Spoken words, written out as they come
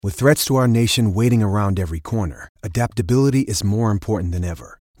With threats to our nation waiting around every corner, adaptability is more important than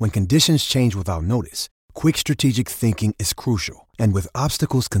ever. When conditions change without notice, quick strategic thinking is crucial. And with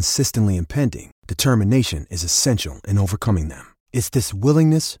obstacles consistently impending, determination is essential in overcoming them. It's this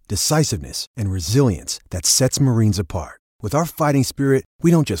willingness, decisiveness, and resilience that sets Marines apart. With our fighting spirit, we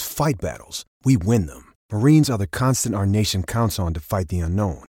don't just fight battles, we win them. Marines are the constant our nation counts on to fight the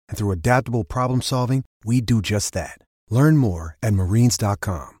unknown. And through adaptable problem solving, we do just that. Learn more at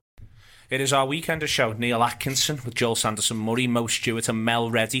marines.com. It is our Weekender show. Neil Atkinson with Joel Sanderson-Murray, Mo Stewart and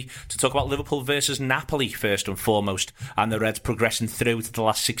Mel Reddy to talk about Liverpool versus Napoli first and foremost, and the Reds progressing through to the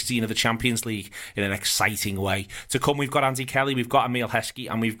last 16 of the Champions League in an exciting way. To come, we've got Andy Kelly, we've got Emile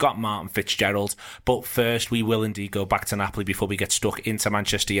Heskey and we've got Martin Fitzgerald. But first, we will indeed go back to Napoli before we get stuck into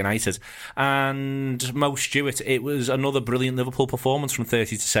Manchester United. And Mo Stewart, it was another brilliant Liverpool performance from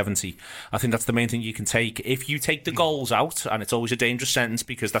 30 to 70. I think that's the main thing you can take. If you take the goals out, and it's always a dangerous sentence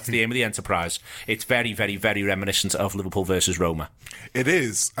because that's the aim of the enterprise, it's very, very, very reminiscent of Liverpool versus Roma. It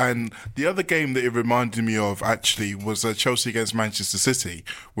is. And the other game that it reminded me of actually was Chelsea against Manchester City.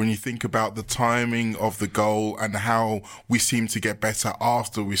 When you think about the timing of the goal and how we seem to get better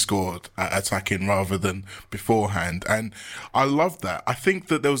after we scored at attacking rather than beforehand. And I love that. I think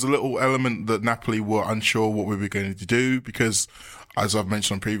that there was a little element that Napoli were unsure what we were going to do because, as I've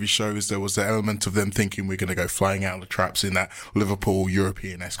mentioned on previous shows, there was the element of them thinking we're going to go flying out of the traps in that Liverpool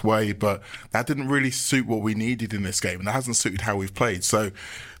European-esque way, but that didn't really suit what we needed in this game, and that hasn't suited how we've played. So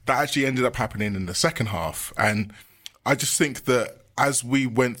that actually ended up happening in the second half, and I just think that as we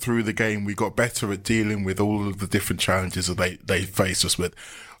went through the game, we got better at dealing with all of the different challenges that they faced us with.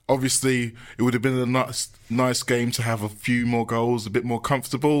 Obviously, it would have been a nice game to have a few more goals, a bit more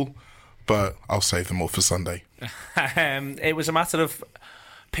comfortable, but I'll save them all for Sunday. It was a matter of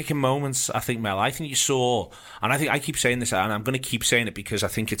picking moments, I think, Mel. I think you saw, and I keep saying this, and I'm going to keep saying it because I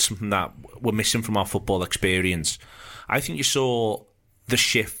think it's something that we're missing from our football experience. I think you saw the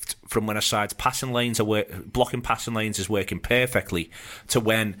shift from when a side's blocking passing lanes is working perfectly to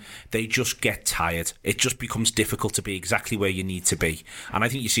when they just get tired. It just becomes difficult to be exactly where you need to be. And I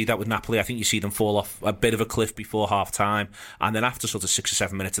think you see that with Napoli. I think you see them fall off a bit of a cliff before half-time. And then after sort of 6 or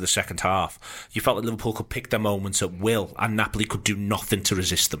 7 minutes of the second half, you felt that Liverpool could pick their moments at will and Napoli could do nothing to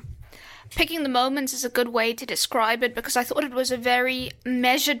resist them. Picking the moments is a good way to describe it because I thought it was a very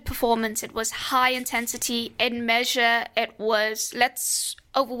measured performance. It was high intensity in measure. It was, let's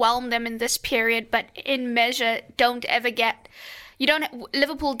overwhelm them in this period, but in measure,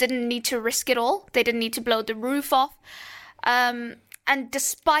 Liverpool didn't need to risk it all. They didn't need to blow the roof off. And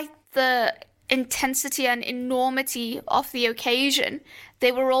despite the intensity and enormity of the occasion,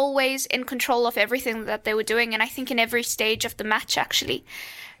 they were always in control of everything that they were doing. And I think in every stage of the match, actually.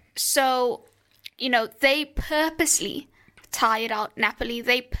 So, they purposely tired out Napoli.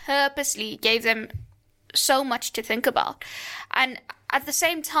 They purposely gave them so much to think about. And at the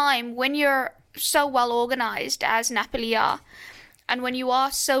same time, when you're so well organized as Napoli are, and when you are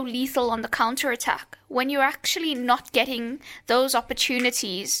so lethal on the counter-attack, when you're actually not getting those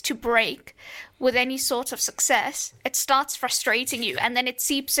opportunities to break with any sort of success, it starts frustrating you. And then it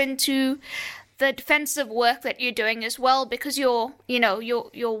seeps into the defensive work that you're doing as well, because your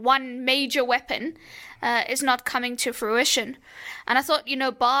one major weapon is not coming to fruition. And I thought,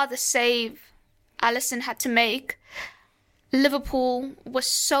 bar the save Alisson had to make, Liverpool was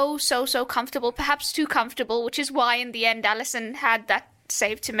so comfortable, perhaps too comfortable, which is why in the end Alisson had that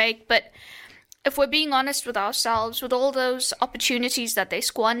save to make. But if we're being honest with ourselves, with all those opportunities that they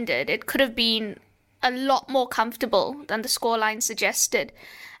squandered, it could have been a lot more comfortable than the scoreline suggested.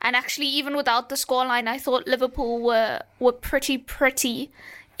 And actually, even without the scoreline, I thought Liverpool were pretty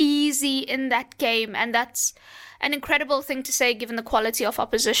easy in that game. And that's an incredible thing to say given the quality of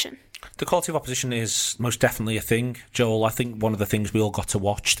opposition. The quality of opposition is most definitely a thing, Joel. I think one of the things we all got to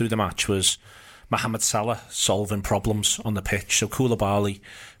watch through the match was Mohamed Salah solving problems on the pitch. So Koulibaly,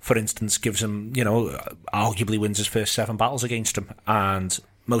 for instance, gives him, arguably wins his first 7 battles against him. And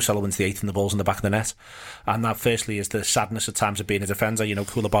Mo Salah wins the 8th and the ball's in the back of the net. And that firstly is the sadness at times of being a defender.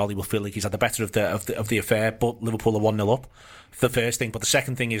 Koulibaly will feel like he's had the better of the affair, but Liverpool are 1-0 up. The first thing. But the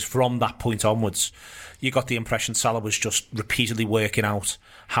second thing is, from that point onwards, you got the impression Salah was just repeatedly working out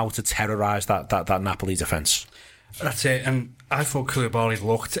how to terrorise that Napoli defence. That's it. And I thought Koulibaly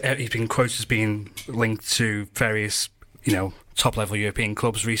looked, he's been quoted as being linked to various, top-level European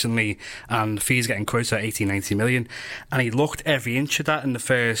clubs recently, and fees getting quoted at 18-19 million. And he looked every inch of that in the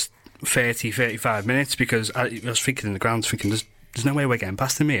first 30-35 minutes, because I was thinking in the ground, there's no way we're getting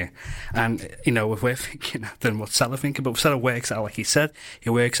past him here. And, if we're thinking, then what Salah thinking, but Salah works out, like he said, he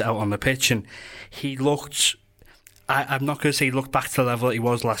works out on the pitch, and he looked I'm not going to say he looked back to the level that he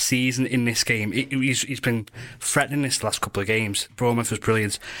was last season in this game. He's been threatening this last couple of games. Bournemouth was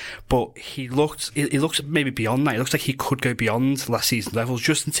brilliant, but he looks maybe beyond that. He looks like he could go beyond last season's levels,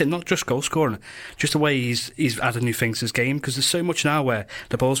 not just goal scoring, just the way he's added new things to his game, because there's so much now where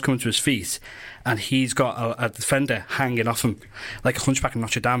the ball's coming to his feet and he's got a defender hanging off him like a hunchback in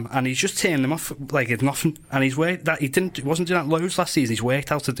Notre Dame, and he's just tearing them off like it's nothing. And he's worked that he wasn't doing that loads last season. He's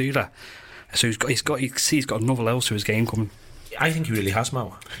worked out to do that. So he's got another level to his game coming. I think he really has,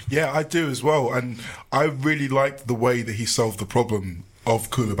 Mo. Yeah, I do as well, and I really liked the way that he solved the problem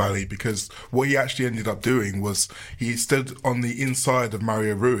of Koulibaly, because what he actually ended up doing was he stood on the inside of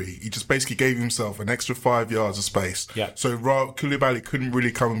Mario Rui. He just basically gave himself an extra 5 yards of space. Yeah. So Koulibaly couldn't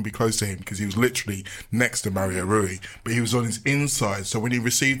really come and be close to him because he was literally next to Mario Rui, but he was on his inside. So when he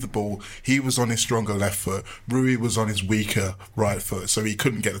received the ball, he was on his stronger left foot. Rui was on his weaker right foot, so he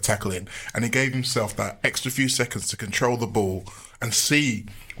couldn't get the tackle in. And he gave himself that extra few seconds to control the ball and see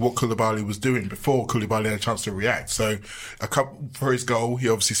what Koulibaly was doing before Koulibaly had a chance to react. So for his goal, he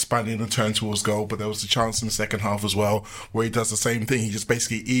obviously span in and turned towards goal, but there was a chance in the second half as well where he does the same thing. He just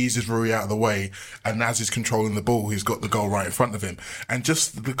basically eases Rui out of the way, and as he's controlling the ball, he's got the goal right in front of him. And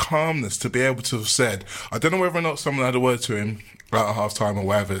just the calmness to be able to have said, I don't know whether or not someone had a word to him at half time or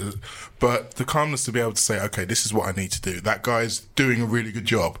whatever, but the calmness to be able to say, okay, this is what I need to do. That guy's doing a really good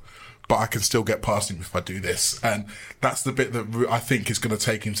job, but I can still get past him if I do this. And that's the bit that I think is going to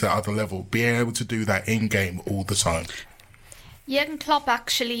take him to that other level, being able to do that in-game all the time. Jurgen Klopp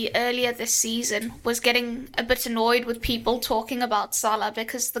actually earlier this season was getting a bit annoyed with people talking about Salah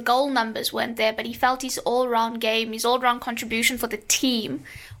because the goal numbers weren't there, but he felt his all-round game, his all-round contribution for the team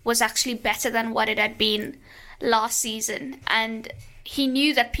was actually better than what it had been last season. And he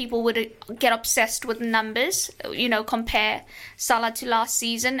knew that people would get obsessed with numbers, compare Salah to last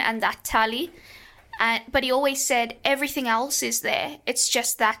season and that tally. But he always said everything else is there. It's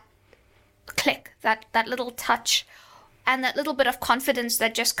just that click, that little touch, and that little bit of confidence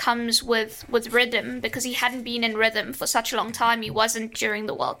that just comes with rhythm, because he hadn't been in rhythm for such a long time. He wasn't during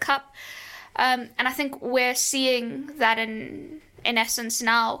the World Cup. And I think we're seeing that in essence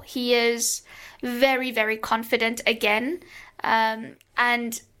now. He is very, very confident again.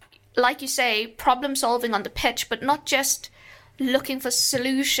 And like you say, problem solving on the pitch, but not just looking for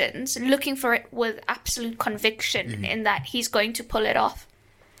solutions, looking for it with absolute conviction in that he's going to pull it off.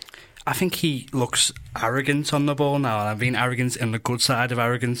 I think he looks arrogant on the ball now, and I mean arrogance in the good side of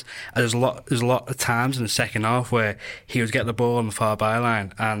arrogance. And there's a lot of times in the second half where he would get the ball on the far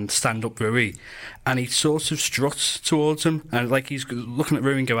byline and stand up Rui, and he sort of struts towards him, and like he's looking at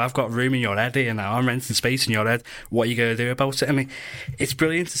Rui and go, I've got room in your head here now, I'm renting space in your head, what are you going to do about it? I mean, it's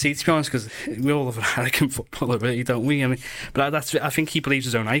brilliant to see, to be honest, because we all love an arrogant footballer, really, don't we? I mean, but I think he believes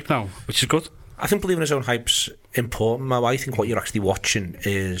his own hype now, which is good. I think believing his own hype's important, Mo. I think what you're actually watching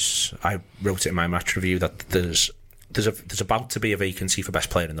is, I wrote it in my match review, that there's about to be a vacancy for best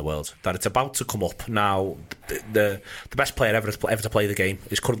player in the world. That it's about to come up now. The best player ever to play the game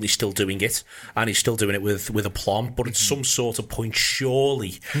is currently still doing it, and he's still doing it with aplomb. But at some sort of point,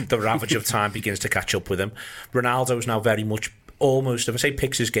 surely the ravage of time begins to catch up with him. Ronaldo's now very much, almost, if I say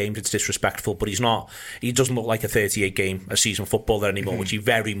picks his games, it's disrespectful, but he doesn't look like a 38 game a season footballer anymore, which he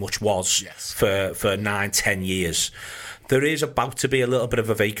very much was for 9-10 years. There is about to be a little bit of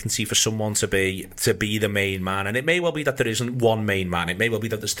a vacancy for someone to be the main man, and it may well be that there isn't one main man. It may well be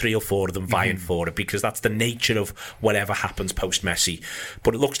that there's 3 or 4 of them vying for it, because that's the nature of whatever happens post Messi.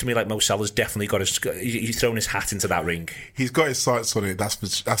 But it looks to me like Mo Salah's definitely he's thrown his hat into that ring. He's got his sights on it,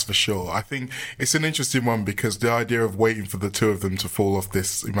 that's for sure. I think it's an interesting one, because the idea of waiting for the two of them to fall off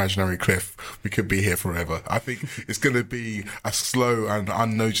this imaginary cliff, we could be here forever. I think it's going to be a slow and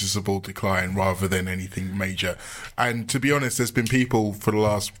unnoticeable decline rather than anything major. And to be honest, there's been people for the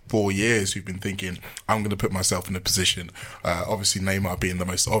last 4 years who've been thinking, I'm going to put myself in a position. Obviously, Neymar being the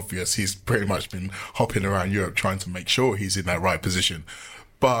most obvious. He's pretty much been hopping around Europe trying to make sure he's in that right position.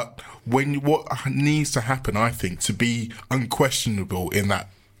 But what needs to happen, I think, to be unquestionable in that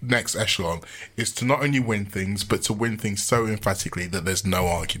next echelon is to not only win things, but to win things so emphatically that there's no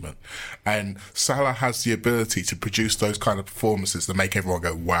argument. And Salah has the ability to produce those kind of performances that make everyone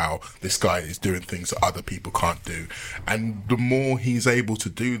go, wow, this guy is doing things that other people can't do. And the more he's able to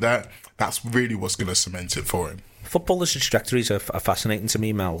do that, that's really what's going to cement it for him. Footballers' trajectories are fascinating to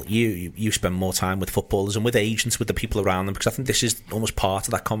me, Mel. You spend more time with footballers and with agents, with the people around them, because I think this is almost part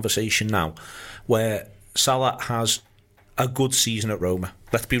of that conversation now, where Salah has a good season at Roma.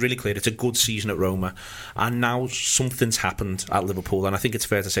 Let's be really clear, it's a good season at Roma. And now something's happened at Liverpool, and I think it's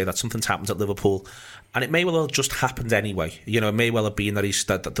fair to say that something's happened at Liverpool. And it may well have just happened anyway. You know, it may well have been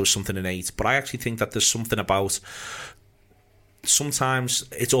that there was something innate. But I actually think that there's something about... Sometimes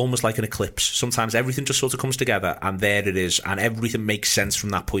it's almost like an eclipse. Sometimes everything just sort of comes together, and there it is, and everything makes sense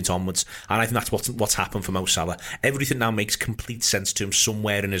from that point onwards. And I think that's what's happened for Mo Salah. Everything now makes complete sense to him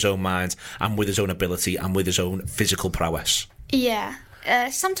somewhere in his own mind, and with his own ability, and with his own physical prowess. Yeah.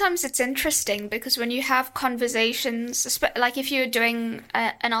 Sometimes it's interesting because when you have conversations, like if you're doing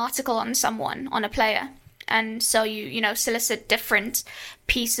an article on someone, on a player, and so you solicit different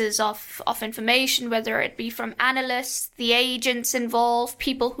pieces of information, whether it be from analysts, the agents involved,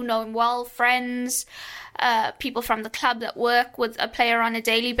 people who know him well, friends, people from the club that work with a player on a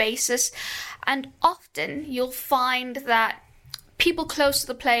daily basis. And often you'll find that people close to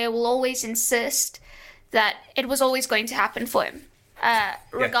the player will always insist that it was always going to happen for him.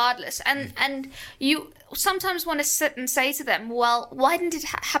 Regardless. And you sometimes want to sit and say to them, well, why didn't it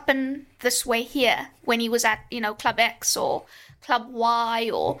happen this way here when he was at, Club X or Club Y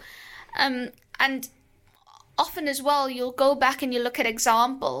or... and often as well, you'll go back and you look at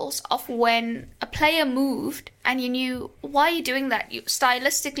examples of when a player moved and you knew, why are you doing that?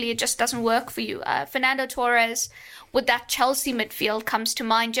 Stylistically, it just doesn't work for you. Fernando Torres with that Chelsea midfield comes to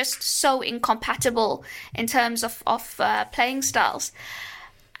mind, just so incompatible in terms of playing styles.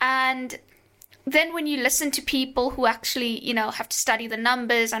 And then when you listen to people who actually, have to study the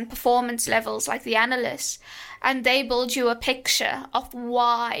numbers and performance levels like the analysts, and they build you a picture of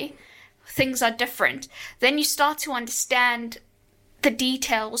why things are different, then you start to understand the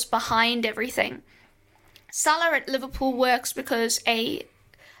details behind everything. Salah at Liverpool works because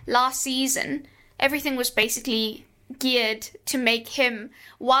last season, everything was basically geared to make him,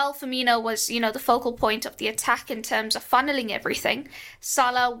 while Firmino was, the focal point of the attack in terms of funneling everything,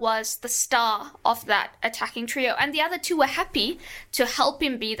 Salah was the star of that attacking trio. And the other two were happy to help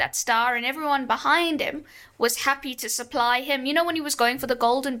him be that star, and everyone behind him was happy to supply him. When he was going for the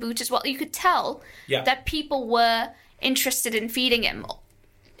golden boot as well, you could tell that people were interested in feeding him.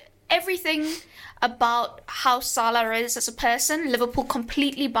 Everything about how Salah is as a person, Liverpool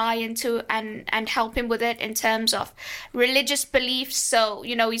completely buy into and help him with it in terms of religious beliefs. So,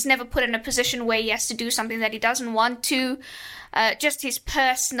 he's never put in a position where he has to do something that he doesn't want to. Just his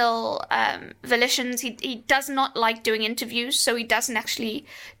personal volitions. He does not like doing interviews, so he doesn't actually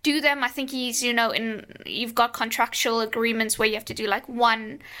do them. I think he's, you've got contractual agreements where you have to do like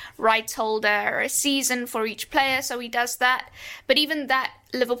one rights holder a season for each player, so he does that. But even that,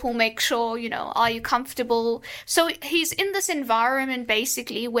 Liverpool make sure, are you comfortable? So he's in this environment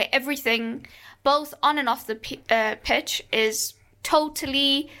basically where everything, both on and off the pitch, is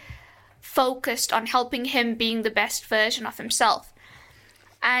totally focused on helping him being the best version of himself.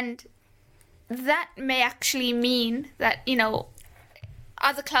 And that may actually mean that,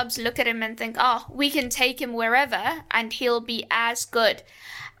 other clubs look at him and think, we can take him wherever and he'll be as good.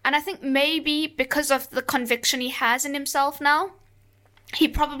 And I think maybe because of the conviction he has in himself now, he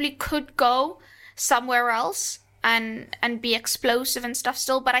probably could go somewhere else and be explosive and stuff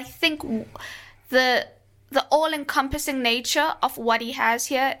still. But I think the all-encompassing nature of what he has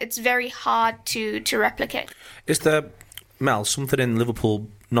here, it's very hard to replicate. Is there, Mel, something in Liverpool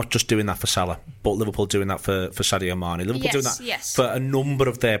not just doing that for Salah, but Liverpool doing that for Sadio Mane? Liverpool doing that for a number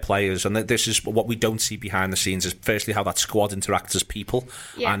of their players, and this is what we don't see behind the scenes, is firstly how that squad interacts as people,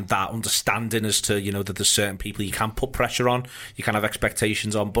 and that understanding as to, that there's certain people you can put pressure on, you can have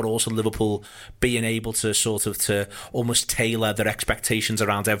expectations on, but also Liverpool being able to sort of to almost tailor their expectations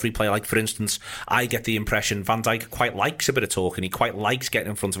around every player. Like, for instance, I get the impression Van Dijk quite likes a bit of talking, he quite likes getting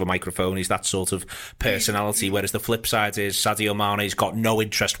in front of a microphone, he's that sort of personality, whereas the flip side is Sadio Mane's got no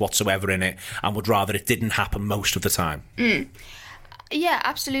interest whatsoever in it and would rather it didn't happen most of the time. Yeah,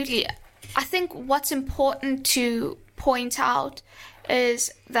 absolutely. I think what's important to point out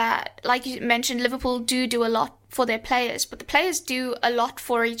is that, like you mentioned, Liverpool do a lot for their players, but the players do a lot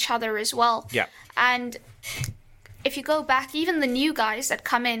for each other as well. Yeah. And if you go back, even the new guys that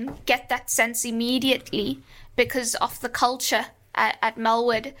come in get that sense immediately because of the culture at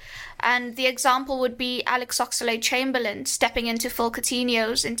Melwood. And the example would be Alex Oxlade-Chamberlain stepping into Phil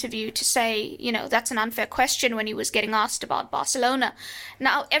Coutinho's interview to say, that's an unfair question when he was getting asked about Barcelona.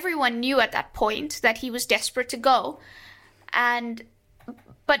 Now, everyone knew at that point that he was desperate to go.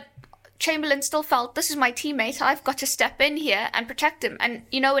 But Chamberlain still felt, this is my teammate, I've got to step in here and protect him. And,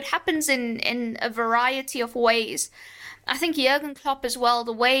 it happens in a variety of ways. I think Jurgen Klopp as well,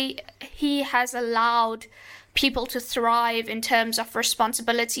 the way he has allowed people to thrive in terms of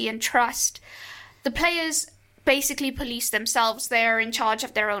responsibility and trust. The players basically police themselves. They're in charge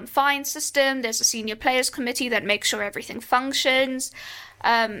of their own fine system. There's a senior players committee that makes sure everything functions.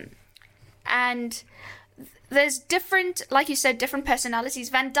 And there's different, like you said, different personalities.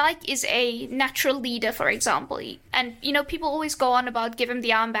 Van Dijk is a natural leader, for example. And, people always go on about give him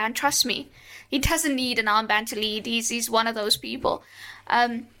the armband. Trust me, he doesn't need an armband to lead. He's one of those people.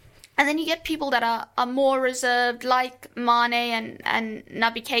 And then you get people that are more reserved, like Mane and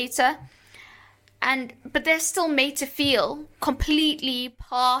Naby Keita. But they're still made to feel completely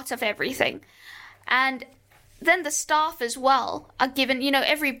part of everything. And then the staff as well are given,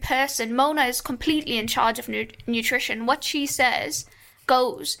 every person. Mona is completely in charge of nutrition. What she says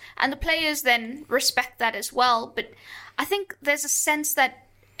goes. And the players then respect that as well. But I think there's a sense that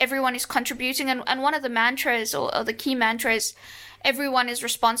everyone is contributing. And one of the mantras or the key mantras, everyone is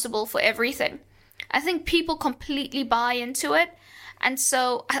responsible for everything. I think people completely buy into it. And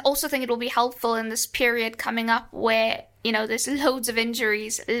so I also think it will be helpful in this period coming up where, there's loads of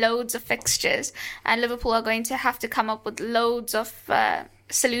injuries, loads of fixtures, and Liverpool are going to have to come up with loads of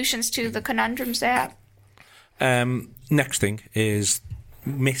solutions to the conundrums they have. Next thing is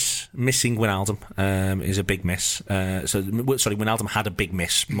missing Wijnaldum is a big miss. Wijnaldum had a big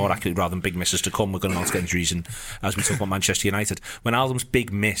miss, more accurately, rather than big misses to come. We're going on to get injuries, and as we talk about Manchester United, Wijnaldum's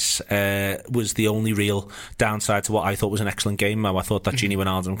big miss was the only real downside to what I thought was an excellent game. I thought that Gini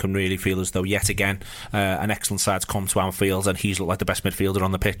Wijnaldum can really feel as though yet again an excellent side's come to Anfield, and he's looked like the best midfielder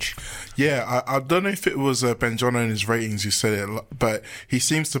on the pitch. Yeah, I don't know if it was Ben Jono in his ratings who said it, but he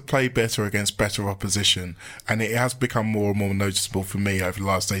seems to play better against better opposition, and it has become more and more noticeable for me over the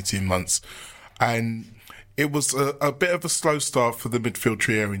last 18 months. And it was a bit of a slow start for the midfield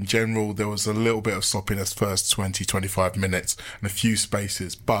trio in general. There was a little bit of sloppiness first 20-25 minutes and a few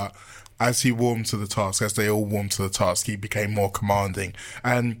spaces, but as he warmed to the task, as they all warmed to the task, he became more commanding.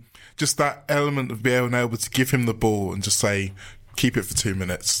 And just that element of being able to give him the ball and just say, keep it for 2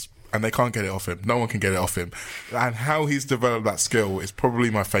 minutes, and they can't get it off him. No one can get it off him. And how he's developed that skill is probably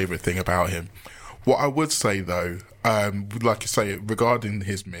my favourite thing about him. What I would say, though, like you say, regarding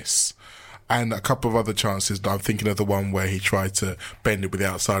his miss and a couple of other chances, I'm thinking of the one where he tried to bend it with the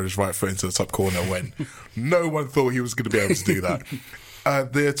outside of his right foot into the top corner when no one thought he was going to be able to do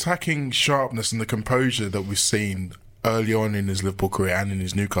that. The attacking sharpness and the composure that we've seen early on in his Liverpool career and in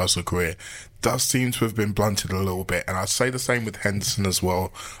his Newcastle career does seem to have been blunted a little bit, and I'd say the same with Henderson as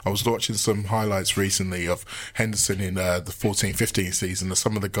well. I was watching some highlights recently of Henderson in the 14-15 season, of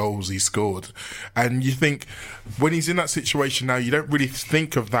some of the goals he scored, and you think when he's in that situation now, you don't really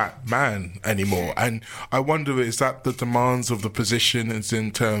think of that man anymore. And I wonder, is that the demands of the position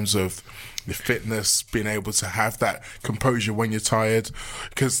in terms of the fitness, being able to have that composure when you're tired?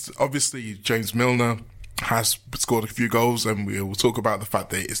 Because obviously James Milner has scored a few goals, and we will talk about the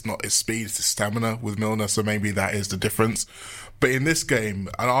fact that it's not his speed, it's his stamina with Milner, so maybe that is the difference. But in this game,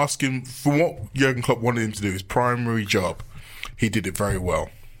 and asking for what Jurgen Klopp wanted him to do, his primary job, he did it very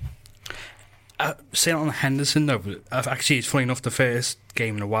well. Saying on Henderson, though, actually, it's funny enough, the first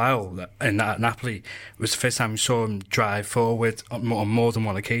game in a while in Napoli was the first time we saw him drive forward on more than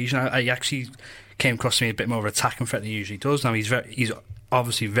one occasion. I actually came across to me a bit more of an attacking threat than he usually does. Now, he's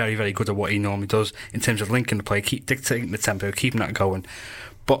obviously very, very good at what he normally does in terms of linking the play, dictating the tempo, keeping that going.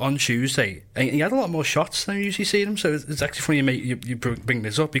 But on Tuesday, he had a lot more shots than you usually see him, so it's actually funny you bring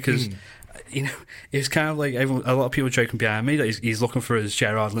this up, because it's kind of like a lot of people joking behind me that he's looking for his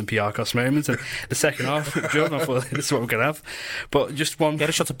Gerard Olympiakos moment, and the second half, Jordan, I thought this is what we're going to have. But just one... He had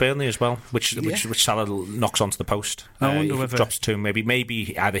a shot at Burnley as well, which Salah knocks onto the post. I wonder whether... drops to him.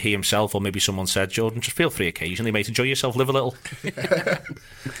 Maybe either he himself or maybe someone said, Jordan, just feel free occasionally, mate, enjoy yourself, live a little.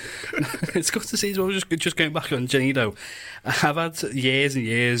 It's good to see as well, just going back on Janito. I've had years and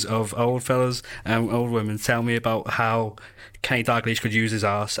years of old fellas and old women tell me about how Kenny Dalglish could use his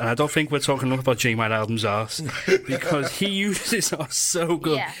arse, and I don't think we're talking enough about Gini Wijnaldum's arse, because he uses his arse so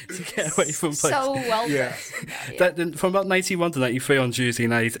good to get away from plays. So well done. From about 91 to 93 on Tuesday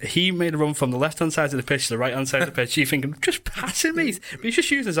night, he made a run from the left-hand side of the pitch to the right-hand side of the pitch. You're thinking, just pass it, mate. But he's just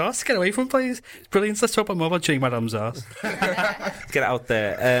using his arse to get away from plays. Brilliant. Let's talk more about Gini Wijnaldum's arse. Get out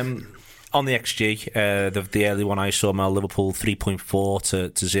there. On the XG, the early one I saw, Liverpool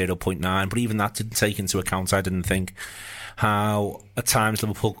 3.4 to 0.9, but even that didn't take into account, I didn't think, how at times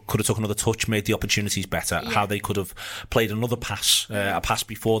Liverpool could have took another touch, made the opportunities better, how they could have played another pass, a pass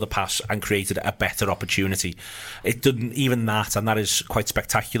before the pass, and created a better opportunity. It didn't, even that, and that is quite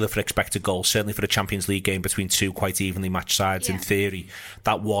spectacular for expected goals, certainly for a Champions League game between two quite evenly matched sides. In theory,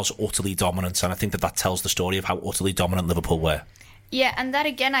 that was utterly dominant, and I think that tells the story of how utterly dominant Liverpool were. Yeah, and that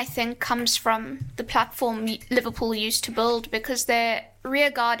again, I think, comes from the platform Liverpool used to build, because their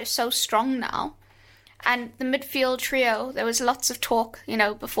rear guard is so strong now. And the midfield trio, there was lots of talk,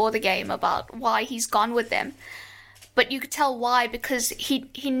 before the game about why he's gone with them. But you could tell why, because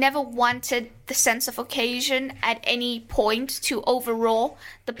he never wanted the sense of occasion at any point to overraw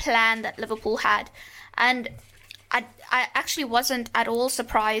the plan that Liverpool had. And I actually wasn't at all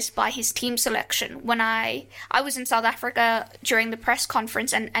surprised by his team selection. When I was in South Africa during the press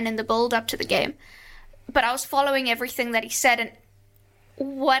conference and in the build-up to the game. But I was following everything that he said, and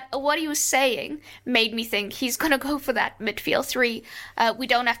what he was saying made me think he's going to go for that midfield three. We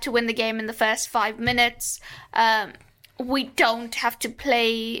don't have to win the game in the first 5 minutes. We don't have to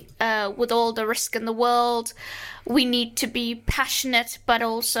play with all the risk in the world. We need to be passionate but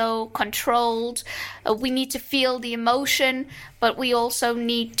also controlled. We need to feel the emotion, but we also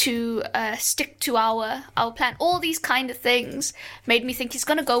need to stick to our plan. All these kind of things made me think he's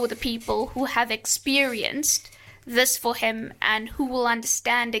going to go with the people who have experienced this for him and who will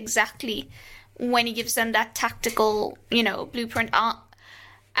understand exactly when he gives them that tactical, blueprint.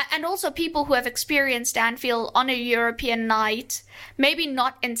 And also people who have experienced Anfield on a European night, maybe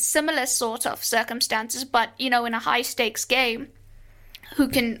not in similar sort of circumstances, but, in a high-stakes game, who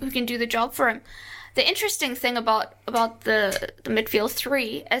can do the job for him. The interesting thing about the midfield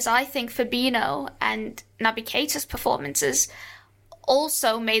three is I think Fabinho and Naby Keita's performances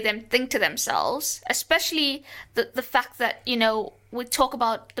also made them think to themselves, especially the fact that, we talk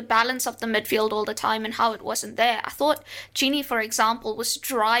about the balance of the midfield all the time and how it wasn't there. I thought Gini, for example, was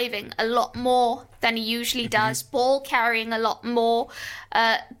driving a lot more than he usually does, ball carrying a lot more,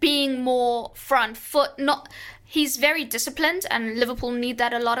 being more front foot. He's very disciplined, and Liverpool need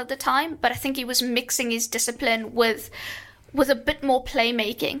that a lot of the time, but I think he was mixing his discipline with a bit more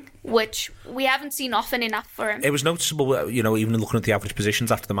playmaking, which we haven't seen often enough for him. It was noticeable, even looking at the average positions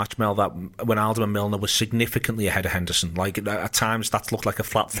after the match, Mel, that Wijnaldum and Milner were significantly ahead of Henderson. Like, at times, that looked like a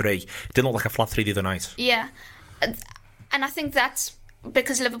flat three. It didn't look like a flat three the other night. Yeah. And I think that's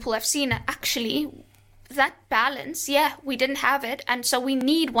because Liverpool have seen actually that balance. Yeah, we didn't have it. And so we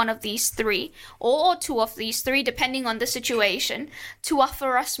need one of these three, or two of these three, depending on the situation, to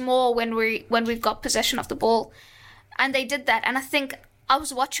offer us more when we've got possession of the ball. And they did that. And I think I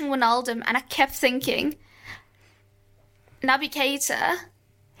was watching Wijnaldum and I kept thinking, Naby Keita,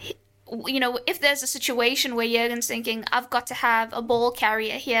 if there's a situation where Jurgen's thinking, I've got to have a ball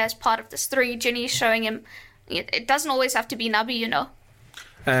carrier here as part of this three, Ginny's showing him, it doesn't always have to be Naby,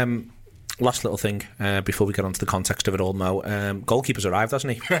 Last little thing before we get on to the context of it all, Mo. Goalkeeper's arrived,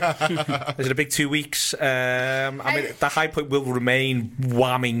 hasn't he? Is it a big 2 weeks? I mean, the high point will remain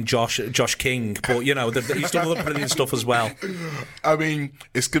whamming Josh King, but, he's done other brilliant stuff as well. I mean,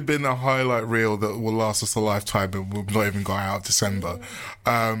 it's been a highlight reel that will last us a lifetime, and we've not even got out of December.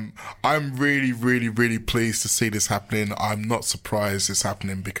 I'm really, really, really pleased to see this happening. I'm not surprised it's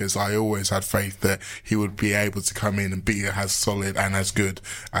happening because I always had faith that he would be able to come in and be as solid and as good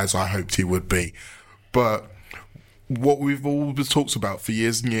as I hoped he would be. But what we've always talked about for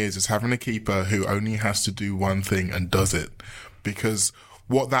years and years is having a keeper who only has to do one thing and does it. Because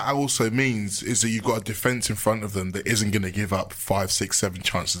what that also means is that you've got a defence in front of them that isn't going to give up 5, 6, 7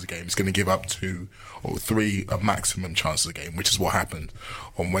 chances a game. It's going to give up 2 or 3 a maximum chances a game, which is what happened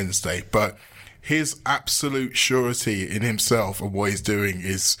on Wednesday. But his absolute surety in himself and what he's doing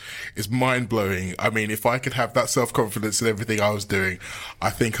is mind-blowing. I mean, if I could have that self-confidence in everything I was doing, I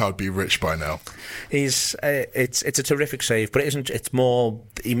think I'd be rich by now. It's a terrific save, but it's more,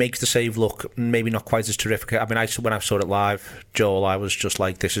 he makes the save look maybe not quite as terrific. I mean, when I saw it live, Joel, I was just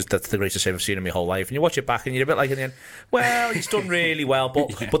like, that's the greatest save I've seen in my whole life. And you watch it back and you're a bit like, in the end, well, he's done really well,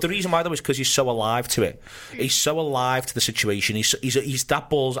 but the reason why though is because he's so alive to it. He's so alive to the situation. He's that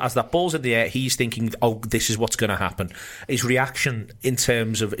ball's in the air, he's thinking, oh, this is what's going to happen. His reaction in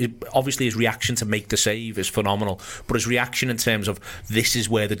terms of, obviously his reaction to make the save is phenomenal, but his reaction in terms of this is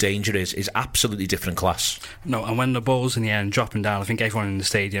where the danger is absolutely different class. No, and when the ball's in the air and dropping down, I think everyone in the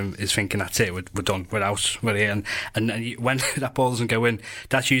stadium is thinking, that's it, we're done, we're out, we're here. And when that ball doesn't go in,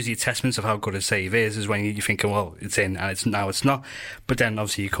 that's usually a testament of how good a save is when you're thinking, well, it's in, and it's not. But then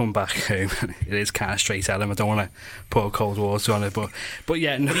obviously you come back home, it is kind of straight at him. I don't want to pour cold water on it, but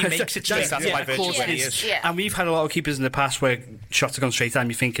yeah, no, but he makes it straight. That's by virtue of where he is. Yeah. And we've had a lot of keepers in the past where shots have gone straight at him.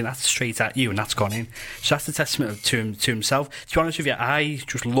 You're thinking that's straight at you, and that's gone in. So that's a testament to himself. To be honest with you, I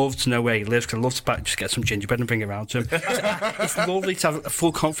just love to know where he lives. Cause I love to just get some gingerbread and bring it around to him. It's lovely to have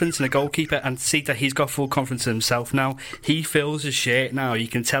full confidence in a goalkeeper and see that he's got full confidence in himself now. He fills his shirt now. You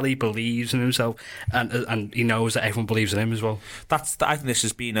can tell he believes in himself, and he knows that everyone believes in him as well. I think this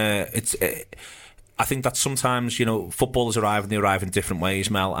has been I think that sometimes, footballers arrive and they arrive in different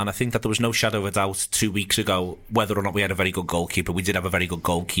ways, Mel, and I think that there was no shadow of a doubt 2 weeks ago whether or not we had a very good goalkeeper. We did have a very good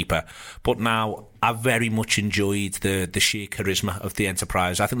goalkeeper, but now I very much enjoyed the sheer charisma of the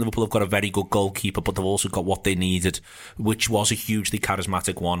enterprise. I think Liverpool have got a very good goalkeeper, but they've also got what they needed, which was a hugely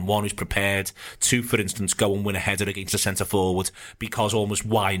charismatic one. One who's prepared to, for instance, go and win a header against a centre forward, because almost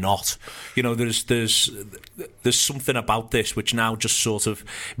why not? You know, there's something about this which now just sort of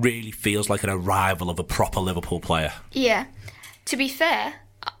really feels like an arrival of a proper Liverpool player. Yeah. To be fair,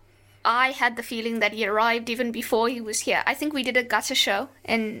 I had the feeling that he arrived even before he was here. I think we did a gutter show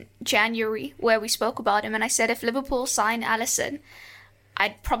in January where we spoke about him, and I said if Liverpool sign Alisson,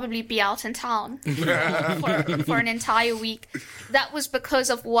 I'd probably be out in town for an entire week. That was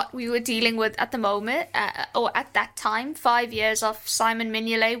because of what we were dealing with at the moment, or at that time. 5 years of Simon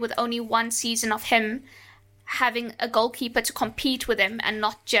Mignolet with only one season of him having a goalkeeper to compete with him and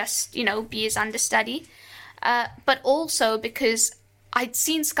not just, be his understudy. But also because I'd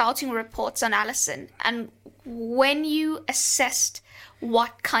seen scouting reports on Alisson, and when you assessed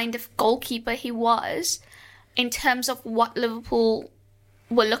what kind of goalkeeper he was in terms of what Liverpool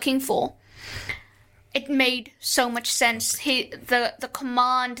were looking for, it made so much sense. The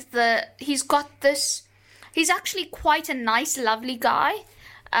command, he's got this. He's actually quite a nice, lovely guy.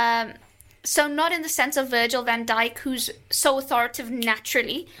 So not in the sense of Virgil van Dijk, who's so authoritative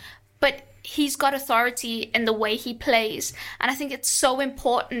naturally, but he's got authority in the way he plays. And I think it's so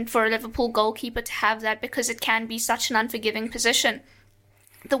important for a Liverpool goalkeeper to have that, because it can be such an unforgiving position.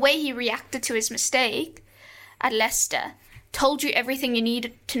 The way he reacted to his mistake at Leicester told you everything you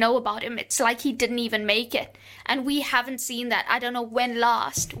needed to know about him. It's like he didn't even make it. And we haven't seen that. I don't know when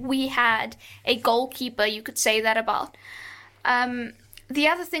last we had a goalkeeper you could say that about. The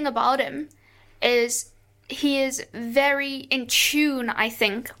other thing about him is he is very in tune, I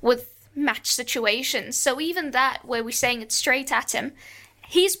think, with match situations. So even that, where we're saying it straight at him,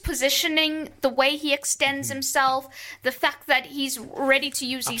 he's positioning, the way he extends himself, the fact that he's ready to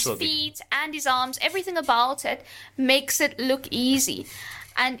use his feet and his arms, everything about it makes it look easy.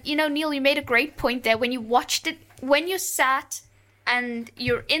 And, Neil, you made a great point there. When you watched it, when you sat and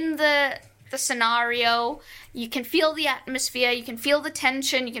you're in the scenario, you can feel the atmosphere, you can feel the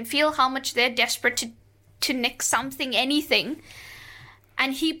tension, you can feel how much they're desperate to nick something, anything.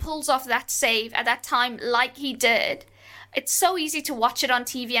 And he pulls off that save at that time like he did. It's so easy to watch it on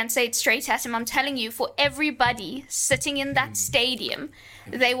TV and say it straight at him. I'm telling you, for everybody sitting in that stadium,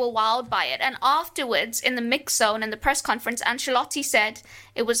 they were wowed by it. And afterwards, in the mix zone, in the press conference, Ancelotti said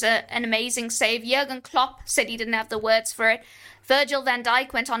it was an amazing save. Jurgen Klopp said he didn't have the words for it. Virgil van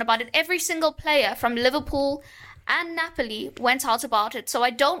Dijk went on about it. Every single player from Liverpool and Napoli went out about it. So I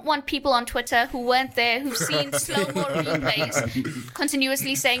don't want people on Twitter who weren't there, who've seen slow-mo replays,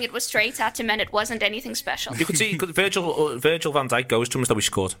 continuously saying it was straight at him and it wasn't anything special. You could see Virgil van Dijk goes to him as though we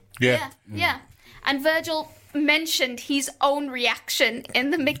scored. Yeah. And Virgil mentioned his own reaction in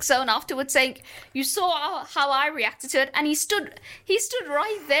the mix zone afterwards, saying, "You saw how I reacted to it," and he stood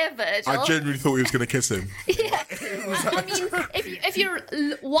right there, Virgil. I genuinely thought he was going to kiss him. Yeah, I mean, if you're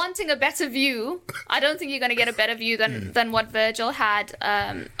wanting a better view, I don't think you're going to get a better view than what Virgil had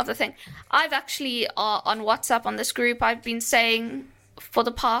of the thing. I've actually on WhatsApp on this group, I've been saying for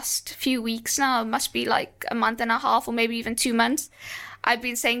the past few weeks now, it must be like a month and a half or maybe even 2 months. I've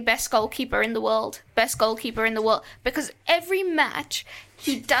been saying best goalkeeper in the world, because every match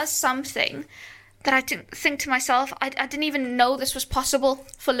he does something that I think to myself, I didn't even know this was possible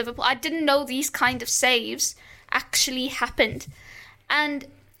for Liverpool. I didn't know these kind of saves actually happened. And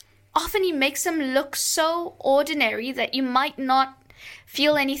often he makes them look so ordinary that you might not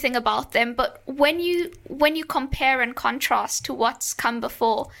feel anything about them, but when you compare and contrast to what's come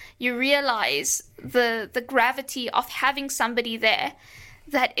before, you realize the gravity of having somebody there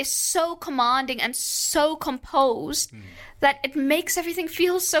that is so commanding and so composed that it makes everything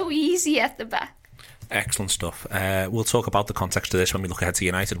feel so easy at the back. Excellent stuff. We'll talk about the context of this when we look ahead to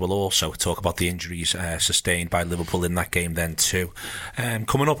United. We'll also talk about the injuries sustained by Liverpool in that game then too.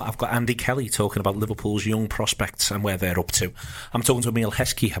 Coming up, I've got Andy Kelly talking about Liverpool's young prospects and where they're up to. I'm talking to Emile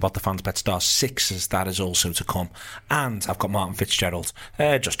Heskey about the FansBet Star 6s, that is also to come. And I've got Martin Fitzgerald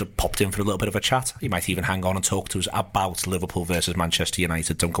just popped in for a little bit of a chat. He might even hang on and talk to us about Liverpool versus Manchester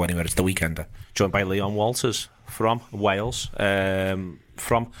United. Don't go anywhere, it's the Weekender. Joined by Leon Walters from Wales.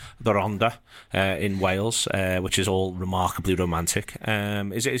 From the Rhondda in Wales, which is all remarkably romantic.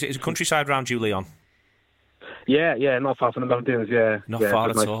 Is it countryside around you, Leon? Yeah, not far from the mountains, yeah. Not far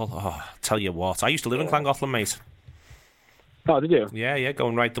at all. Oh, tell you what, I used to live in Llangollen, mate. Oh, did you? Yeah,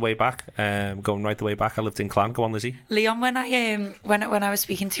 going right the way back. I lived in Clan. Go on, Lizzie. Leon, when I was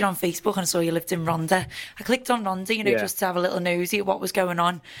speaking to you on Facebook and I saw you lived in Rhondda, I clicked on Rhondda, just to have a little nosy at what was going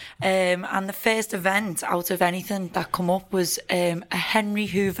on. And the first event out of anything that come up was a Henry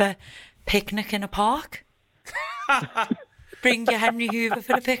Hoover picnic in a park. Bring your Henry Hoover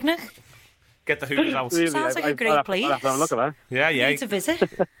for a picnic. Get the Hoovers out. Really, Sounds like a great I'll have place. to have a look at that. Yeah. Need to visit.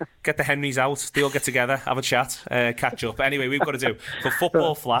 Get the Henrys out. They all get together, have a chat, catch up. Anyway, we've got to do for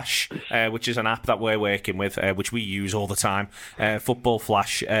Football Flash, which is an app that we're working with, which we use all the time. Football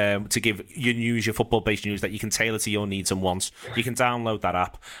Flash, to give your news, your football-based news that you can tailor to your needs and wants. You can download that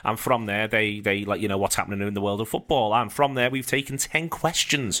app, and from there they let you know what's happening in the world of football. And from there, we've taken 10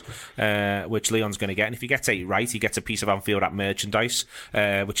 questions, which Leon's going to get. And if he gets 8 right, he gets a piece of Anfield Wrap merchandise,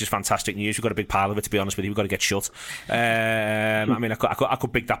 which is fantastic news. We've got a big pile of it, to be honest with you. We've got to get shut. I mean, I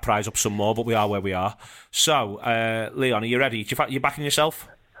could big that prize up some more, but we are where we are. So, Leon, are you ready? You backing yourself?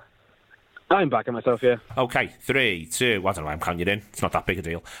 I'm backing myself, yeah. Okay, 3, 2, I don't know, I'm counting it in. It's not that big a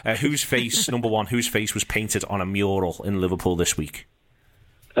deal. Whose face, number one, whose face was painted on a mural in Liverpool this week?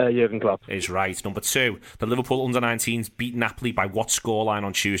 Jurgen Klopp. Is right. Number 2, the Liverpool under-19s beat Napoli by what scoreline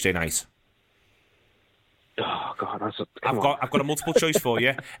on Tuesday night? Oh, God, I've got a multiple choice for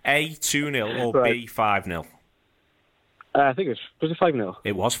you. A, 2-0 or Right. B, 5-0. I think was it 5-0?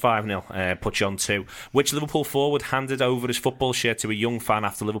 It was 5-0. Put you on 2. Which Liverpool forward handed over his football shirt to a young fan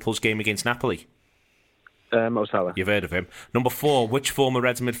after Liverpool's game against Napoli? Mo Salah. You've heard of him. Number 4, which former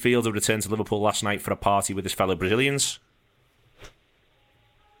Reds midfielder returned to Liverpool last night for a party with his fellow Brazilians?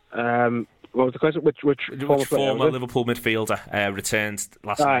 What was the question? Which former Liverpool midfielder returned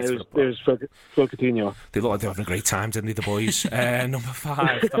last night? It was Phil Coutinho. They look like they're having a great time, didn't they, the boys? Number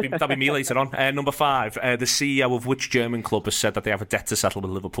 5, that'll be me later on. Number 5, the CEO of which German club has said that they have a debt to settle with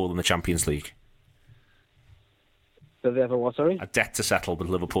Liverpool in the Champions League? Did they have a what, sorry? A debt to settle with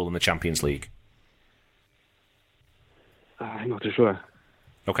Liverpool in the Champions League. I'm not too sure.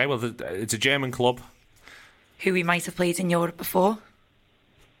 Okay, well, it's a German club. Who we might have played in Europe before.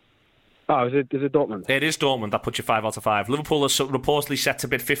 Oh, is it Dortmund? It is Dortmund. That puts you 5 out of 5. Liverpool is reportedly set to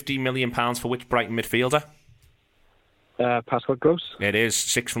bid £15 million for which Brighton midfielder? Pascal Gross. It is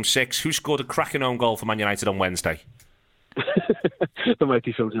 6 from 6. Who scored a cracking own goal for Man United on Wednesday? The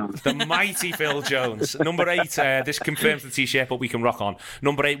mighty Phil Jones. The mighty Phil Jones. Number 8, this confirms the T-shirt, but we can rock on.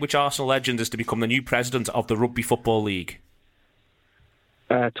 Number 8, which Arsenal legend is to become the new president of the Rugby Football League?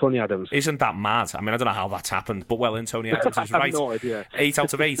 Tony Adams. Isn't that mad? I mean, I don't know how that's happened, but well, in Tony Adams is right. I have no idea. 8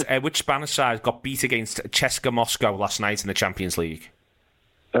 out of 8. Which Spanish side got beat against CSKA Moscow last night in the Champions League?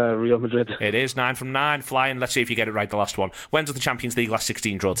 Real Madrid. It is 9 from 9. Flying. Let's see if you get it right, the last one. When does the Champions League last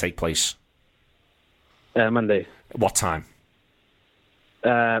 16 draw take place? Monday. What time?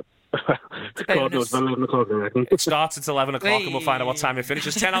 God knows, 11 o'clock, I reckon. It starts at 11 o'clock and we'll find out what time it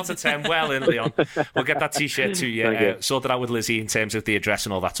finishes. 10 out of 10. Well in, Leon. We'll get that T-shirt to you. Sort it out with Lizzie in terms of the address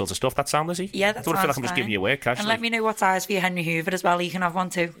and all that sort of stuff. That sound, Lizzie? Yeah, that I don't feel like I'm sounds just giving fine. you work, actually. And let me know what size for your Henry Hoover as well. You can have one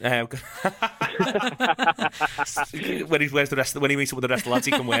too. When he meets up with the rest of the lads,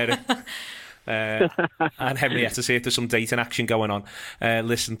 he can wear it. And Henrietta, see if there's some dating action going on.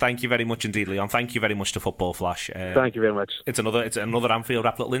 Listen, thank you very much indeed, Leon. Thank you very much to Football Flash. Thank you very much. It's another Anfield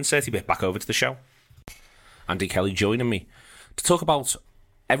Wrap little inserty bit. Back over to the show. Andy Kelly joining me to talk about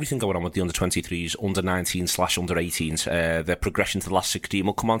everything going on with the under-23s, under-19s / under-18s, their progression to the last 16.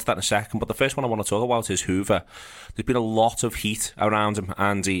 We'll come on to that in a second, but the first one I want to talk about is Hoover. There's been a lot of heat around him,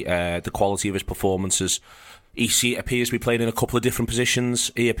 Andy, the quality of his performances. He appears to be playing in a couple of different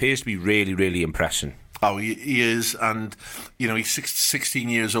positions. He appears to be really, really impressing. Oh, he is, and you know he's 16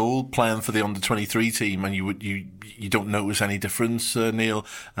 years old playing for the under-23 team, and you don't notice any difference, Neil.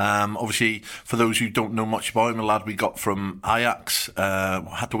 Obviously, for those who don't know much about him, a lad we got from Ajax,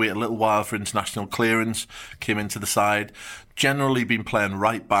 had to wait a little while for international clearance, came into the side. Generally been playing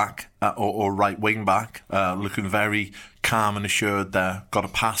right back or right wing back, looking very calm and assured there. Got a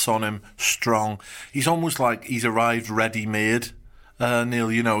pass on him, strong. He's almost like he's arrived ready-made.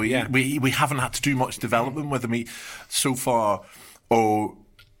 Neil, you know, we haven't had to do much development with him so far.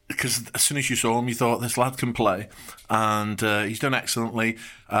 Because as soon as you saw him, you thought this lad can play, and he's done excellently.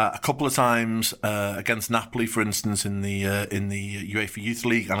 A couple of times against Napoli, for instance, in the UEFA Youth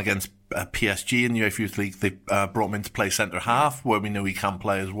League, and against PSG in the UEFA Youth League, they brought him in to play centre half, where we know he can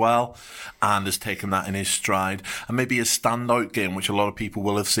play as well, and has taken that in his stride. And maybe his standout game, which a lot of people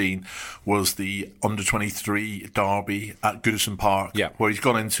will have seen, was the under-23 derby at Goodison Park, where he's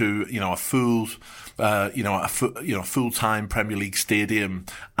gone into a full-time Premier League stadium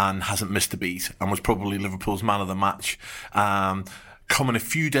and hasn't missed a beat, and was probably Liverpool's man of the match. Coming a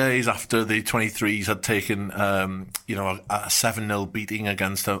few days after the 23s had taken, a 7-0 beating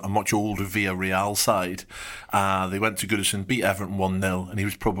against a much older Villarreal side. They went to Goodison, beat Everton 1-0, and he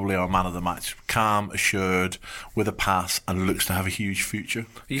was probably our man of the match. Calm, assured, with a pass, and looks to have a huge future.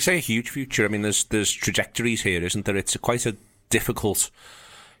 You say a huge future. I mean, there's trajectories here, isn't there? It's quite a difficult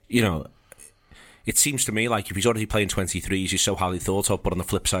it seems to me like if he's already playing 23s, he's so highly thought of, but on the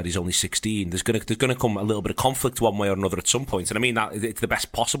flip side, he's only 16. There's going to come a little bit of conflict one way or another at some point. And I mean, that it's the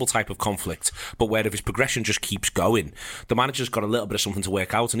best possible type of conflict, but where if his progression just keeps going, the manager's got a little bit of something to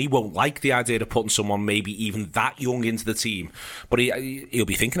work out, and he won't like the idea of putting someone maybe even that young into the team, but he'll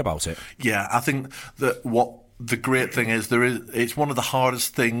be thinking about it. Yeah, I think that what the great thing is, it's one of the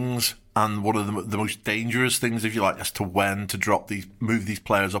hardest things and one of the most dangerous things, if you like, as to when to move these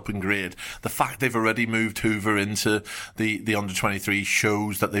players up in grade. The fact they've already moved Hoover into the under-23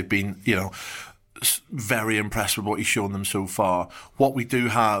 shows that they've been, very impressed with what he's shown them so far. What we do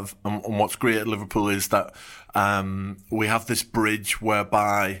have, and what's great at Liverpool, is that we have this bridge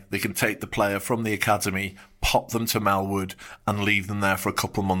whereby they can take the player from the academy, pop them to Melwood and leave them there for a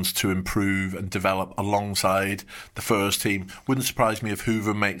couple of months to improve and develop alongside the first team. Wouldn't surprise me if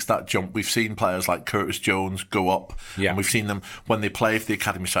Hoover makes that jump. We've seen players like Curtis Jones go up, and we've seen them when they play for the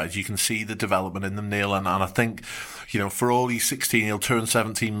academy sides. You can see the development in them, Neil, and I think, for all he's 16, he'll turn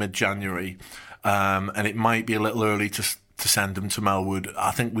 17 mid-January, and it might be a little early to send him to Melwood. I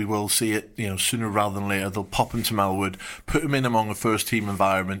think we will see it, sooner rather than later. They'll pop him to Melwood, put him in among a first team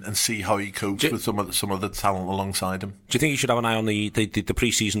environment, and see how he copes with some of the talent alongside him. Do you think you should have an eye on the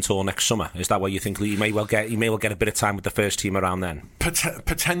pre-season tour next summer? Is that where you think he may well get a bit of time with the first team around then?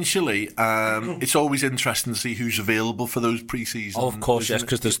 Potentially. It's always interesting to see who's available for those pre-season. Oh, of course, yes,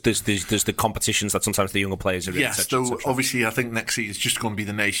 because there's the competitions that sometimes the younger players are in. Yes, so obviously I think next season it's just going to be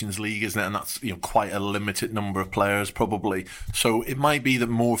the Nations League, isn't it? And that's quite a limited number of players probably. So it might be that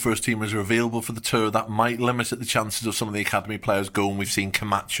more first teamers are available for the tour. That might limit the chances of some of the academy players going. We've seen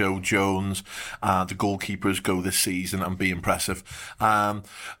Camacho, Jones, the goalkeepers go this season and be impressive.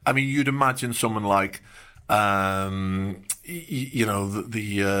 You'd imagine someone like the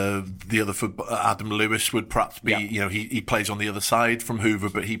other football, Adam Lewis would perhaps be, he plays on the other side from Hoover,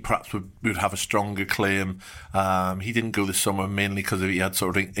 but he perhaps would have a stronger claim. He didn't go this summer mainly because he had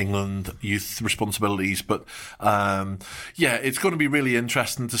sort of England youth responsibilities, but it's going to be really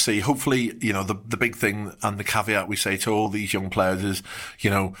interesting to see. Hopefully, the big thing and the caveat we say to all these young players is,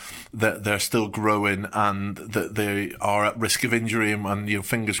 that they're still growing and that they are at risk of injury, and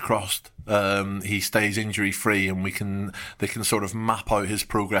fingers crossed he stays injury free, and they can sort of map out his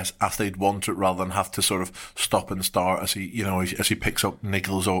progress as they'd want it, rather than have to sort of stop and start as he picks up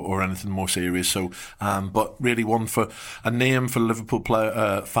niggles or anything more serious. So, but really one for a name for Liverpool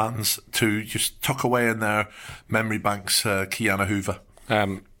fans to just tuck away in their memory banks, Ki-Jana Hoever.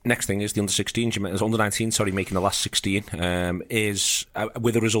 Next thing is the under-19, making the last 16, is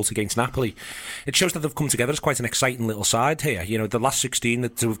with a result against Napoli. It shows that they've come together as quite an exciting little side here. The last 16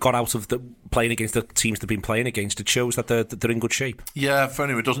 that have got out of playing against the teams they've been playing against, it shows that they're in good shape. Yeah, for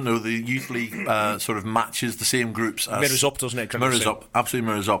anyone who doesn't know, the youth league sort of matches the same groups as... Mirrors up, doesn't it? Mirrors up, absolutely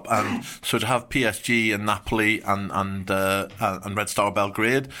mirrors up. And so to have PSG and Napoli and Red Star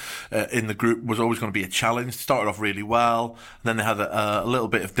Belgrade in the group was always going to be a challenge. Started off really well, and then they had a little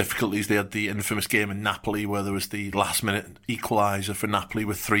bit of difficulties. They had the infamous game in Napoli where there was the last minute equaliser for Napoli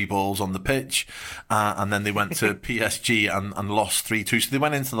with 3 balls on the pitch, and then they went to PSG and lost 3-2. So they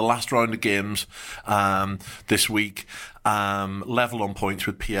went into the last round of games this week level on points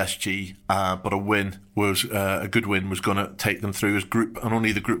with PSG, but a good win was going to take them through as group, and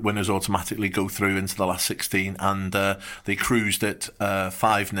only the group winners automatically go through into the last 16, and they cruised it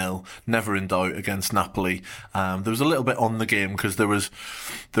 5-0, never in doubt against Napoli. There was a little bit on the game because there was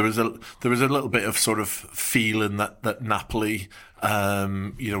a little bit of sort of feeling that Napoli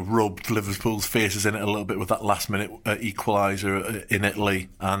rubbed Liverpool's faces in it a little bit with that last-minute equaliser in Italy,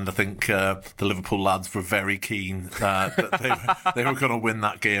 and I think the Liverpool lads were very keen that they were going to win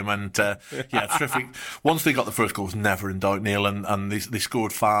that game, and terrific. Once they got the first goal, it was never in doubt, Neil, and they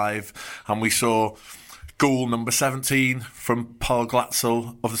scored 5, and we saw goal number 17 from Paul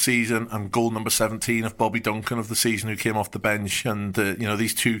Glatzel of the season, and goal number 17 of Bobby Duncan of the season, who came off the bench, and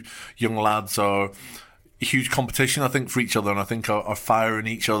these two young lads are huge competition, I think, for each other, and I think are firing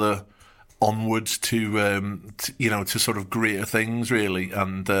each other onwards to sort of greater things, really,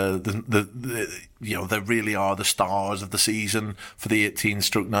 and they really are the stars of the season for the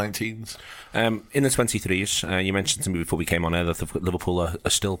 18-19s. In the 23s, you mentioned to me before we came on air that Liverpool are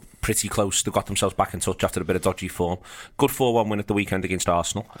still pretty close. They've got themselves back in touch after a bit of dodgy form. Good 4-1 win at the weekend against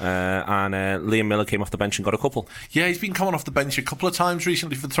Arsenal, and Liam Miller came off the bench and got a couple. Yeah, he's been coming off the bench a couple of times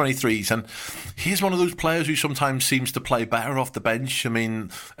recently for the 23s, and he's one of those players who sometimes seems to play better off the bench. I mean,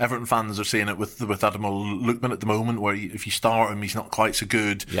 Everton fans have seeing it with Ademola Lookman at the moment, where if you start him, he's not quite so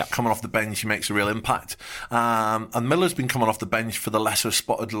good. Yeah. Coming off the bench, he makes a real impact. And Miller's been coming off the bench for the lesser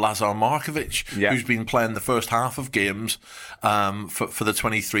spotted Lazar Markovic, who's been playing the first half of games for the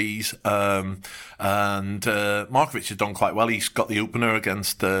 23s. And Markovic has done quite well. He's got the opener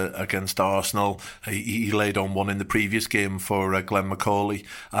against Arsenal. He laid on one in the previous game for Glenn McCauley.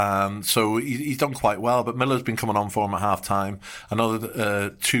 So he's done quite well. But Miller's been coming on for him at half time.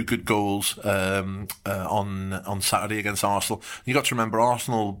 Another 2 good goals on Saturday against Arsenal. You got to remember,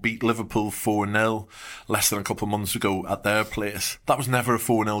 Arsenal beat Liverpool 4-0 less than a couple of months ago at their place. That was never a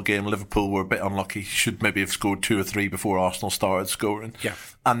 4-0 game. Liverpool were a bit unlucky. Should maybe have scored 2 or 3 before Arsenal started scoring. Yeah.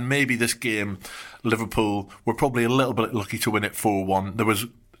 And maybe this game, Liverpool were probably a little bit lucky to win it 4-1.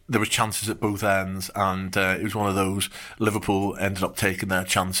 There was chances at both ends, and it was one of those. Liverpool ended up taking their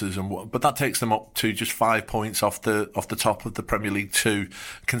chances, but that takes them up to just 5 points off the top of the Premier League 2,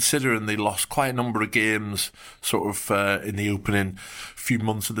 considering they lost quite a number of games sort of in the opening few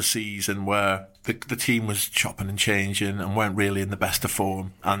months of the season, where the team was chopping and changing and weren't really in the best of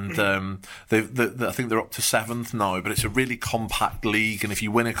form. And I think they're up to 7th now, but it's a really compact league, and if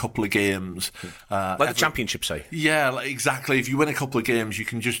you win a couple of games... like the Championship, say. Yeah, exactly. If you win a couple of games, you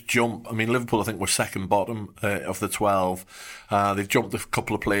can just jump. I mean, Liverpool, I think, were second bottom of the 12. They've jumped a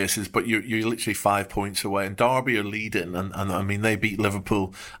couple of places, but you're literally 5 points away. And Derby are leading, and I mean, they beat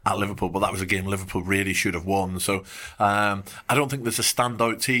Liverpool at Liverpool, but that was a game Liverpool really should have won. So I don't think there's a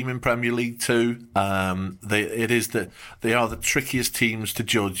standout team in Premier League 2. They are the trickiest teams to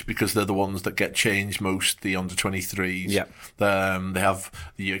judge because they're the ones that get changed most, the under-23s. Yeah. They have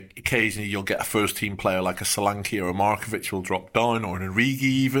occasionally you'll get a first team player like a Solanke or a Markovic will drop down, or an Origi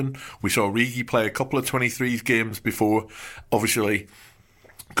even. We saw Origi play a couple of 23s games before, obviously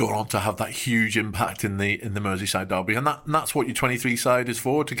going on to have that huge impact in the Merseyside derby, and that's what your 23 side is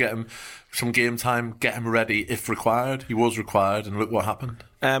for, to get him some game time, get him ready if required. He was required, and look what happened.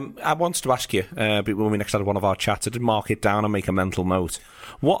 I wanted to ask you, when we next had one of our chats, I did mark it down and make a mental note.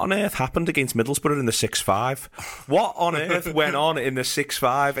 What on earth happened against Middlesbrough in the 6-5? What on earth went on in the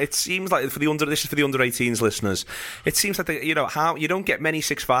 6-5? It seems like this is for the under-18s listeners. It seems like how you don't get many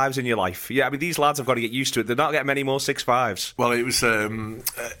 6-5s in your life. Yeah, I mean, these lads have got to get used to it. They're not getting many more 6-5s. Well, it was.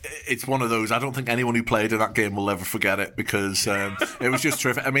 It's one of those. I don't think anyone who played in that game will ever forget it, because it was just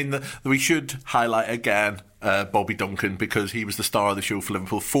terrific. I mean, we should highlight again Bobby Duncan, because he was the star of the show for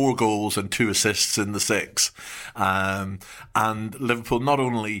Liverpool. 4 goals and 2 assists in the 6. And Liverpool not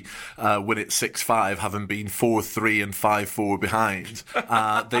only win it 6-5, having been 4-3 and 5-4 behind,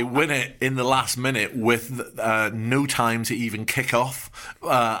 they win it in the last minute with no time to even kick off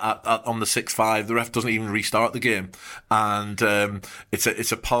on the 6-5. The ref doesn't even restart the game. And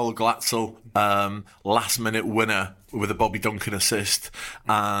it's a Paul Glatzel last minute winner with a Bobby Duncan assist,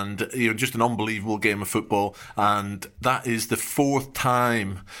 and just an unbelievable game of football. And that is the 4th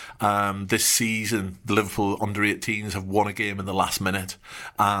time this season the Liverpool under-18s have won a game in the last minute,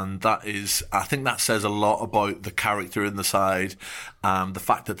 and I think that says a lot about the character in the side, the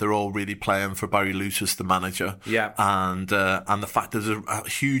fact that they're all really playing for Barry Lucis, the manager, and the fact there's a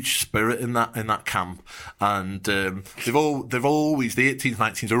huge spirit in that camp, and they've always, the 18s,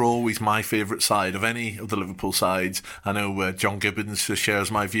 19s are always my favourite side of any of the Liverpool sides. I know John Gibbons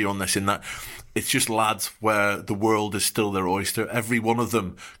shares my view on this, in that it's just lads where the world is still their oyster. Every one of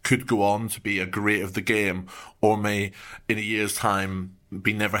them could go on to be a great of the game, or may in a year's time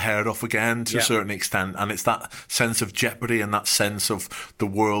be never heard of again to a certain extent. And it's that sense of jeopardy and that sense of the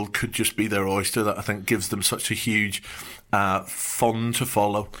world could just be their oyster that I think gives them such a huge fun to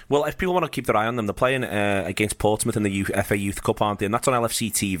follow. Well, if people want to keep their eye on them, they're playing against Portsmouth in the FA Youth Cup, aren't they? And that's on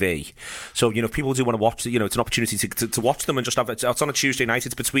LFC TV. So, if people do want to watch, it's an opportunity to watch them and just have it. It's on a Tuesday night.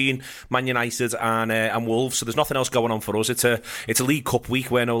 It's between Man United and Wolves. So there's nothing else going on for us. It's a League Cup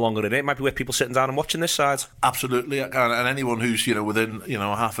week. We're no longer in it. It might be worth people sitting down and watching this side. Absolutely. And anyone who's within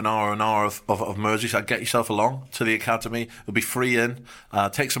half an hour of Merseyside, get yourself along to the academy. It'll be free in.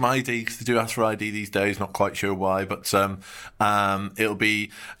 Take some ID, because they do ask for ID these days. Not quite sure why, but it'll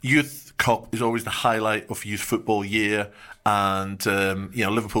be Youth Cup is always the highlight of youth football year, and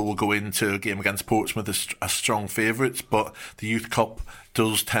Liverpool will go into a game against Portsmouth as strong favourites, but the Youth Cup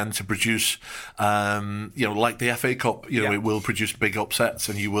does tend to produce, like the FA Cup, it will produce big upsets,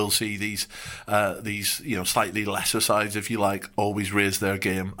 and you will see these slightly lesser sides, if you like, always raise their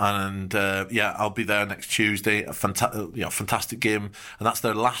game. And I'll be there next Tuesday. A fantastic game, and that's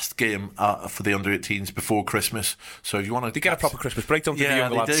their last game for the under-18s before Christmas. So if you want to, they get a proper Christmas break, don't they? Yeah,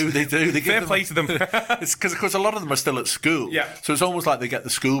 the younger lads? They do. They Fair play to them. It's because, of course, a lot of them are still at school. Yeah. So it's almost like they get the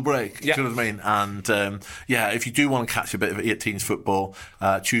school break. Do you know what I mean? And if you do want to catch a bit of 18s football,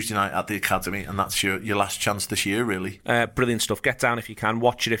 Tuesday night at the Academy, and that's your last chance this year, really. Brilliant stuff. Get down if you can.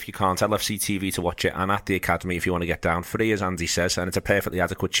 Watch it if you can't. LFC TV to watch it, and at the Academy if you want to get down. Free, as Andy says, and it's a perfectly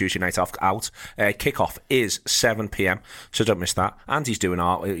adequate Tuesday night out. Kick-off is 7 p.m, so don't miss that. Andy's doing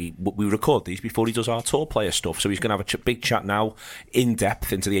we record these before he does our tour player stuff, so he's going to have a big chat now, in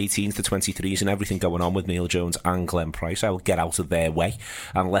depth, into the 18s to 23s and everything going on with Neil Jones and Glenn Price. I will get out of their way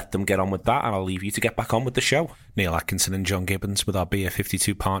and let them get on with that, and I'll leave you to get back on with the show. Neil Atkinson and John Gibbons with our Beer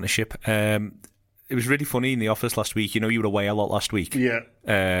 52 partnership. It was really funny in the office last week. You know, you were away a lot last week. Yeah.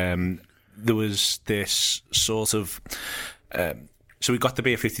 There was this sort of... so we got the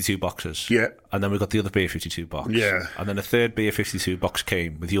Beer 52 boxes. Yeah. And then we got the other Beer 52 box. Yeah. And then a third Beer 52 box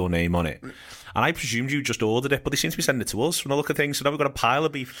came with your name on it. And I presumed you just ordered it, but they seem to be sending it to us from the look of things. So now we've got a pile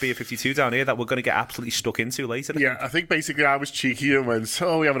of Beer 52 down here that we're going to get absolutely stuck into later. Yeah, I think basically I was cheeky and went,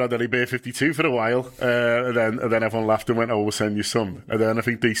 we haven't had any Beer 52 for a while. And then everyone laughed and went, we'll send you some. And then I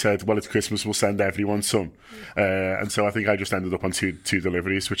think they said, well, it's Christmas, we'll send everyone some. And so I think I just ended up on two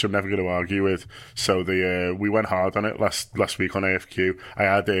deliveries, which I'm never going to argue with. So we went hard on it last week on AFQ. I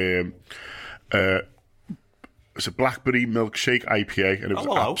had it was a blackberry milkshake IPA, and it was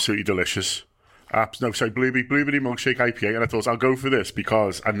absolutely delicious. Blueberry milkshake IPA, and I thought I'll go for this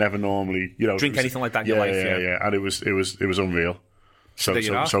because I never normally, drink anything like that in your life. Yeah, and it was unreal. So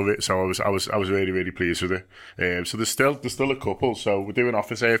I was really, really pleased with it. So there's still a couple. So we're doing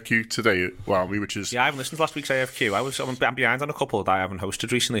Office AFQ today, aren't we? Which is I haven't listened to last week's AFQ. I'm behind on a couple that I haven't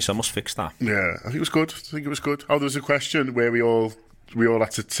hosted recently, so I must fix that. Yeah, I think it was good. Oh, there was a question where we all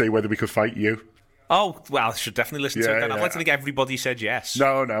had to say whether we could fight you. Oh, well, I should definitely listen to it then. Yeah. I'd like to think everybody said yes.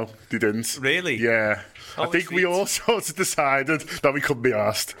 No, they didn't. Really? Yeah. I think we all sort of decided that we couldn't be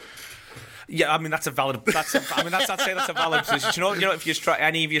asked. Yeah, I mean, that's a valid... I'd say that's a valid position. You know, if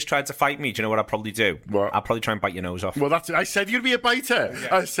any of you tried to fight me, do you know what I'd probably do? What? I'd probably try and bite your nose off. Well, I said you'd be a biter.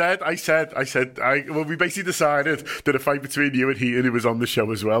 Yeah. I said, we basically decided that a fight between you and he was on the show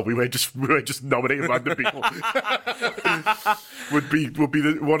as well. We were just nominating random people. would be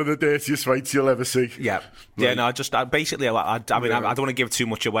one of the dirtiest fights you'll ever see. Yeah. Right. Yeah, no, I don't want to give too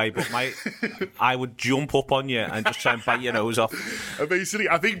much away, but I would jump up on you and just try and bite your nose off. And basically,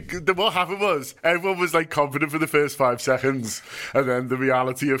 I think what happened was everyone was like confident for the first 5 seconds, and then the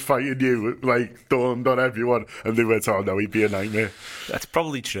reality of fighting you like dawned on everyone, and they went, "Oh no, he'd be a nightmare." That's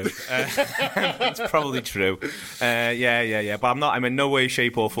probably true. It's probably true. Yeah. But I'm in no way,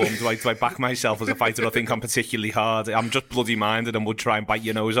 shape, or form do I back myself as a fighter or think I'm particularly hard. I'm just bloody minded and would try and bite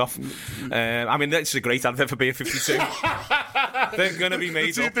your nose off. I mean, this is a great advert for Beer 52. They're going to be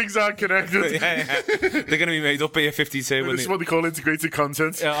made the two up. things aren't connected. Yeah. They're going to be made up Beer 52. This is what they call integrated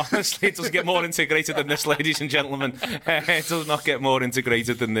content. Yeah, honestly, it doesn't get more integrated than this, ladies and gentlemen. It does not get more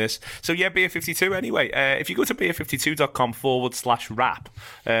integrated than this. So yeah, Beer 52 anyway. If you go to beer52.com/rap,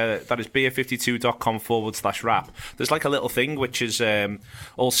 that is beer52.com/rap, there's like a little thing which is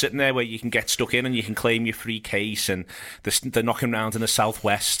all sitting there where you can get stuck in and you can claim your free case, and they're knocking around in the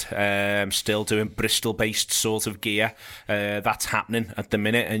southwest, still doing Bristol-based sort of gear. That's happening at the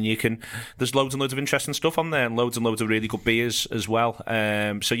minute, and there's loads and loads of interesting stuff on there, and loads of really good beers as well.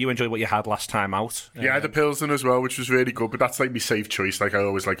 So you enjoyed what you had last time out. Yeah, I had a Pilsner as well, which was really good, but that's like my safe choice. Like, I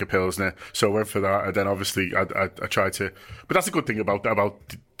always like a Pilsner, so I went for that, and then obviously I tried to... But that's a good thing about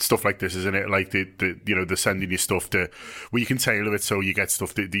stuff like this, isn't it? Like, they're sending you stuff where you can tailor it so you get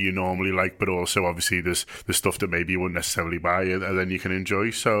stuff that you normally like, but also obviously there's stuff that maybe you wouldn't necessarily buy, and then you can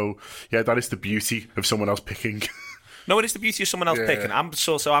enjoy. So yeah, that is the beauty of someone else picking. No, it is the beauty of someone else picking. I'm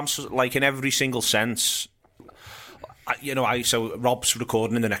like, in every single sense. So Rob's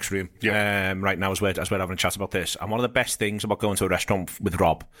recording in the next room right now as we're having a chat about this. And one of the best things about going to a restaurant with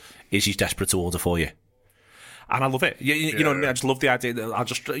Rob is he's desperate to order for you. And I love it. You know, I just love the idea that I'll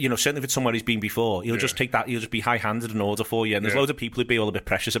just, certainly if it's somewhere he's been before, he'll just take that, he'll just be high-handed and order for you. And there's loads of people who'd be all a bit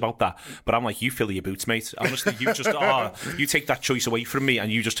precious about that. But I'm like, you fill your boots, mate. Honestly, you just, you take that choice away from me and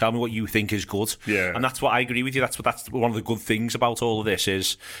you just tell me what you think is good. Yeah. And that's what I agree with you. That's one of the good things about all of this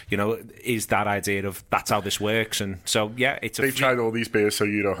is that idea of that's how this works. And so, yeah, they've tried all these beers so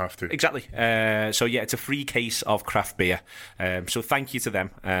you don't have to. Exactly. So, yeah, it's a free case of craft beer. So thank you to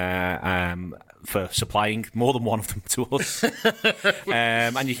them. For supplying more than one of them to us.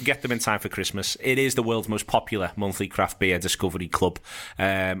 And you can get them in time for Christmas. It is the world's most popular monthly craft beer discovery club.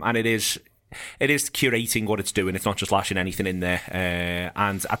 And it is it is curating what it's doing. It's not just lashing anything in there.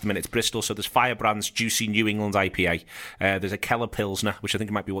 And at the minute, it's Bristol. So there's Firebrand's Juicy New England IPA. There's a Keller Pilsner, which I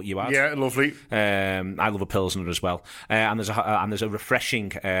think might be what you had. Yeah, lovely. I love a Pilsner as well. And there's a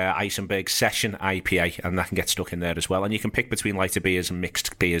refreshing Eisenberg Session IPA, and that can get stuck in there as well. And you can pick between lighter beers and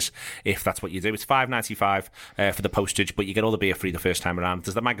mixed beers if that's what you do. It's $5.95 for the postage, but you get all the beer free the first time around.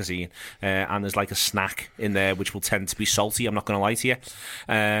 There's the magazine, and there's like a snack in there which will tend to be salty, I'm not going to lie to you.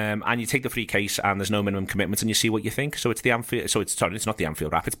 And you take the free case, and there's no minimum commitment, and you see what you think. So it's the Anfield. So it's not the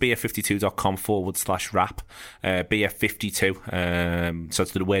Anfield Wrap. It's beer52.com/wrap. Beer52. So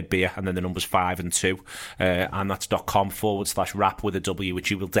it's the word beer and then the numbers 5 and 2, and that's .com/wrap with a W,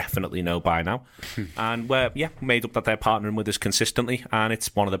 which you will definitely know by now. And we're made up that they're partnering with us consistently, and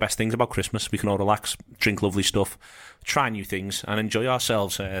it's one of the best things about Christmas. We can all relax, drink lovely stuff, try new things, and enjoy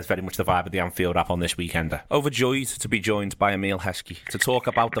ourselves. It's very much the vibe of the Anfield Wrap on this weekender. Overjoyed to be joined by Emile Heskey to talk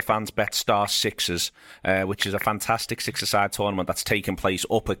about the FansBet Star Sixers, which is a fantastic six-a-side tournament that's taking place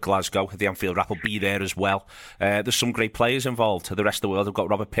up at Glasgow. The Anfield Wrap will be there as well. There's some great players involved. The rest of the world have got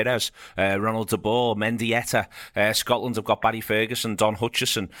Robert Pires, Ronald de Boer, Mendieta. Scotland have got Barry Ferguson, Don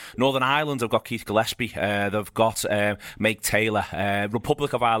Hutchison. Northern Ireland have got Keith Gillespie. They've got Make Taylor.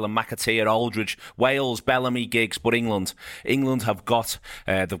 Republic of Ireland, McAteer, Aldridge. Wales, Bellamy, Giggs. But England have got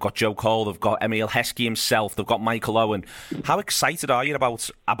they've got Joe Cole. They've got Emile Heskey himself. They've got Michael Owen. How excited are you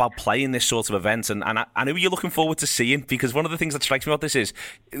about playing this sort of event? And who are you looking forward to seeing? Because one of the things that strikes me about this is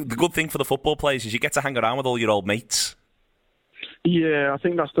the good thing for the football players is you get to hang around with all your old mates. Yeah, I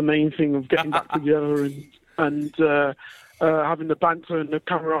think that's the main thing of getting back together and having the banter and the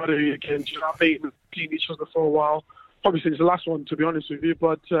camaraderie again. You know, I've seen each other for a while, probably since the last one, to be honest with you.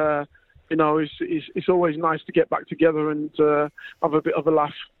 But it's always nice to get back together and have a bit of a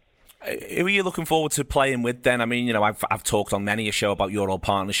laugh. Who are you looking forward to playing with then? I mean, I've talked on many a show about your old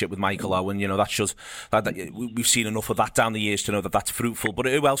partnership with Michael Owen. We've seen enough of that down the years to know that that's fruitful. But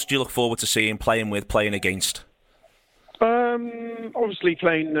who else do you look forward to seeing, playing with, playing against? Obviously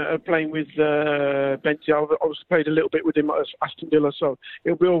playing with Benty. I've obviously played a little bit with him at Aston Villa, so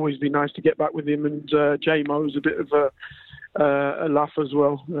it'll always be nice to get back with him. And J-Mo's a bit of a laugh as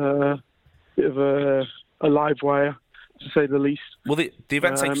well, bit of a live wire, to say the least. Well, the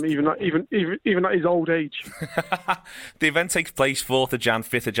event takes even at his old age. The event takes place 4th of Jan,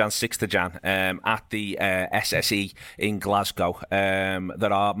 5th of Jan, 6th of Jan at the SSE in Glasgow.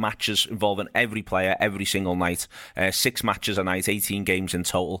 There are matches involving every player every single night. 6 matches a night, 18 games in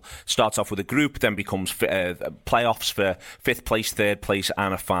total. Starts off with a group, then becomes playoffs for 5th place, 3rd place,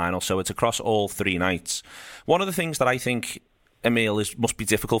 and a final. So it's across all 3 nights. One of the things that I think, Emile, must be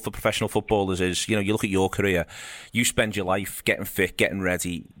difficult for professional footballers is, you look at your career, you spend your life getting fit, getting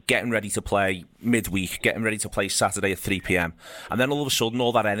ready to play midweek, getting ready to play Saturday at 3 p.m. And then all of a sudden,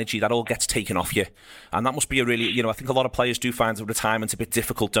 all that energy, that all gets taken off you. And that must be a really, I think a lot of players do find retirement a bit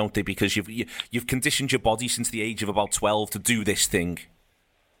difficult, don't they? Because you've conditioned your body since the age of about 12 to do this thing.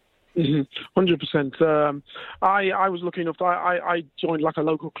 100%. I was lucky enough. I joined like a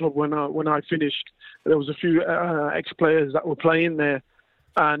local club when I finished. There was a few ex-players that were playing there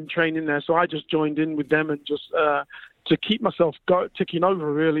and training there, so I just joined in with them and just to keep myself ticking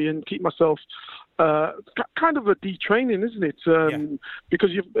over really, and keep myself kind of a detraining, isn't it?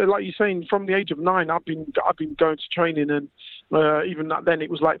 Because like you're saying, from the age of 9, I've been going to training, and even then it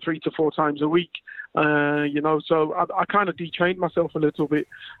was like 3 to 4 times a week. So I kind of detrained myself a little bit.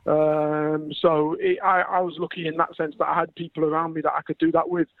 I was lucky in that sense that I had people around me that I could do that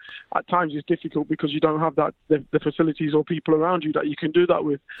with. At times it's difficult because you don't have the facilities or people around you that you can do that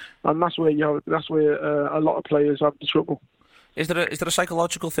with, and that's where a lot of players have the trouble. Is there a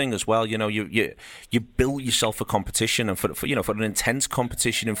psychological thing as well? You build yourself for competition, and for an intense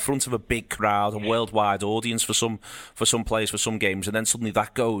competition in front of a big crowd, a worldwide audience for some players, for some games, and then suddenly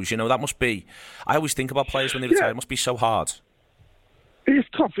that goes. That must be. I always think about players when they retire. It must be so hard. It's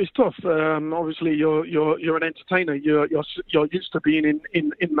tough. Obviously, you're an entertainer. You're used to being in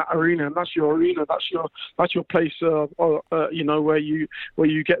that arena, and that's your arena. That's your place. Where you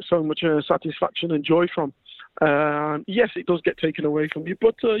get so much satisfaction and joy from. Yes, it does get taken away from you,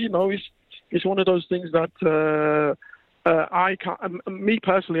 but it's one of those things that I can't. Me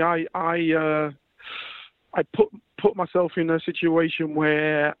personally, I put myself in a situation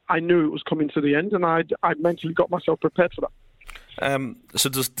where I knew it was coming to the end, and I mentally got myself prepared for that. So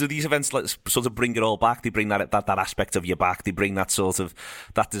do these events sort of bring it all back? They bring that aspect of you back. They bring that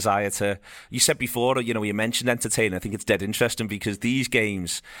desire to. You said before, you mentioned entertaining. I think it's dead interesting because these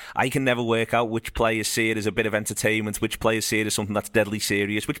games, I can never work out which players see it as a bit of entertainment, which players see it as something that's deadly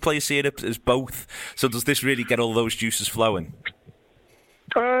serious, which players see it as both. So does this really get all those juices flowing?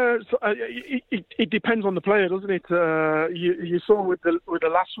 It depends on the player, doesn't it? You saw with the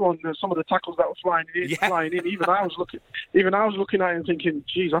last one, some of the tackles that were flying in. Even I was looking at it and thinking,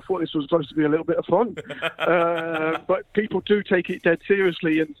 "Geez, I thought this was supposed to be a little bit of fun." But people do take it dead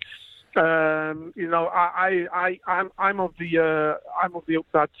seriously, and I'm of the hope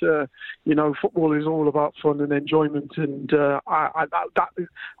that football is all about fun and enjoyment, and that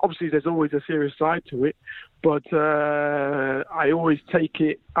obviously there's always a serious side to it. But I always take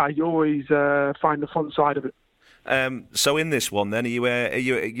it. I always find the fun side of it. So in this one, then, are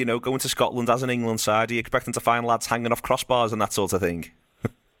you going to Scotland as an England side? Are you expecting to find lads hanging off crossbars and that sort of thing?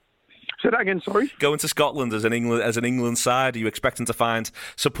 Say that again, sorry? Going to Scotland as an England side, are you expecting to find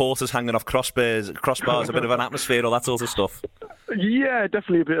supporters hanging off crossbars, a bit of an atmosphere, all that sort of stuff? Yeah,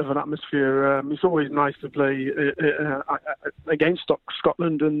 definitely a bit of an atmosphere. It's always nice to play against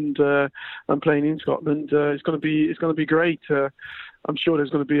Scotland and playing in Scotland. It's going to be great. I'm sure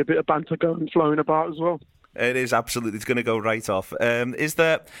there's going to be a bit of banter flowing about as well. It is absolutely. It's going to go right off. Is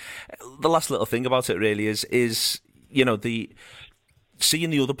there the last little thing about it? Really is the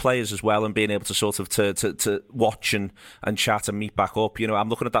seeing the other players as well and being able to sort of to watch and chat and meet back up. I'm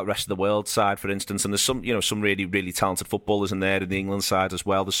looking at that rest of the world side, for instance, and there's some really, really talented footballers in there in the England side as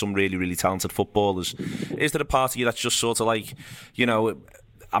well. There's some really, really talented footballers. Is there a part of you that's just sort of like,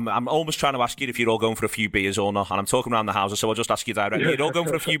 I'm almost trying to ask you if you're all going for a few beers or not, and I'm talking around the houses, so I'll just ask you directly. You're all going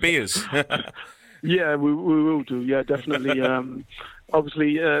for a few beers? Yeah, we will do. Yeah, definitely.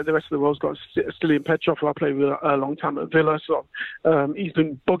 Obviously, the rest of the world's got Stilian Petrov, who I played with a long time at Villa. So he's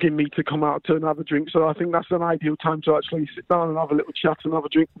been bugging me to come out to have a drink. So I think that's an ideal time to actually sit down and have a little chat and have a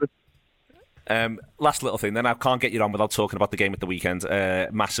drink with him. Last little thing then, I can't get you on without talking about the game at the weekend.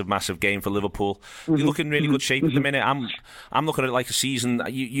 Massive game for Liverpool. You're looking in really good shape at the minute. I'm looking at it like a season.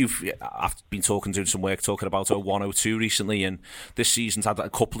 I've been doing some work talking about 01-02 recently, and this season's had a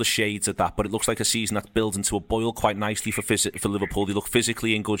couple of shades of that, but it looks like a season that's builds into a boil quite nicely for Liverpool. They look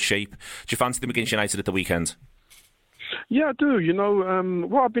physically in good shape. Do you fancy them against United at the weekend? Yeah, I do.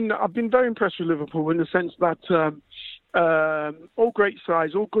 I've been very impressed with Liverpool in the sense that all great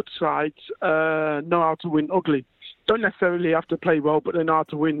sides, all good sides know how to win ugly. Don't necessarily have to play well, but they know how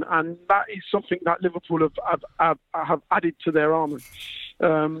to win, and that is something that Liverpool have added to their armour.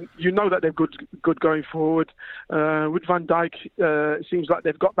 That they're good going forward. With Van Dijk, it seems like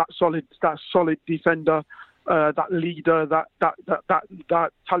they've got that solid defender. That leader,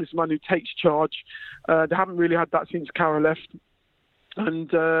 that talisman who takes charge. They haven't really had that since Kara left, and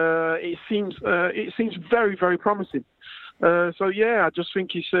it seems very, very promising. I just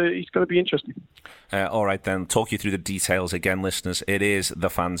think he's going to be interesting. All right, then. Talk you through the details again, listeners. It is the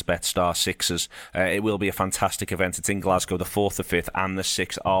FansBet Star Sixers. It will be a fantastic event. It's in Glasgow, the 4th, the 5th and the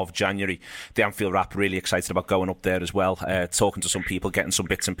 6th of January. The Anfield Wrap, really excited about going up there as well. Talking to some people, getting some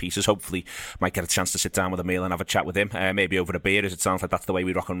bits and pieces. Hopefully might get a chance to sit down with Emil and have a chat with him. Maybe over a beer, as it sounds like that's the way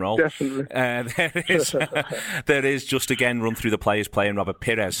we rock and roll. Definitely. There is just, again, run through the players playing: Robert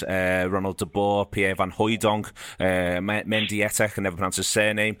Pires, Ronald de Boer, Pierre van Hooijdonk, Mendieta, I can never pronounce his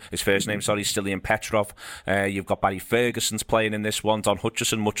first name, Stilian Petrov. You've got Barry Ferguson's playing in this one, Don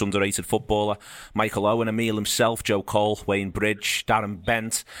Hutchison, much underrated footballer, Michael Owen, Emil himself, Joe Cole, Wayne Bridge, Darren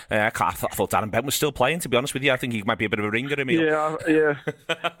Bent. I thought Darren Bent was still playing, to be honest with you. I think he might be a bit of a ringer, Emil. Yeah,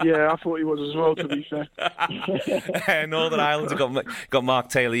 I thought he was as well, to be fair. Northern Ireland, you've got Mark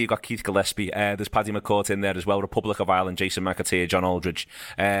Taylor, you've got Keith Gillespie, there's Paddy McCourt in there as well, Republic of Ireland, Jason McAteer, John Aldridge,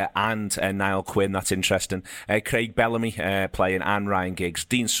 and Niall Quinn. That's interesting. Craig Bellamy playing, and Ryan Giggs,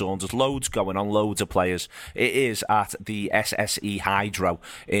 Dean Saunders, loads going on, loads of players. It is at the SSE Hydro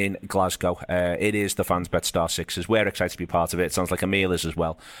in Glasgow. It is the FansBet Star Sixers. We're excited to be part of it. It sounds like Emil is as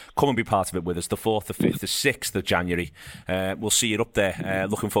well. Come and be part of it with us. The 4th, the 5th, the 6th of January. We'll see you up there.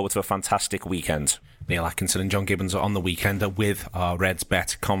 Looking forward to a fantastic weekend. Neil Atkinson and John Gibbons are on the weekend with our Reds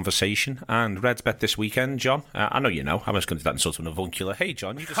Bet conversation. And Reds Bet this weekend, John, I know you know. I'm just going to do that in sort of an avuncular. Hey,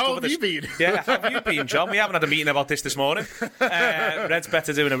 John, you discovered How have this. you been? Yeah, how have you been, John? We haven't had a meeting about this morning. Reds Bet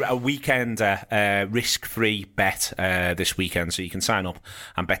are doing a weekend risk-free bet this weekend, so you can sign up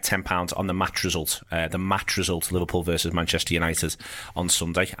and bet £10 on the match result. The match result, Liverpool versus Manchester United on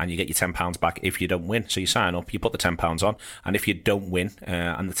Sunday, and you get your £10 back if you don't win. So you sign up, you put the £10 on, and if you don't win,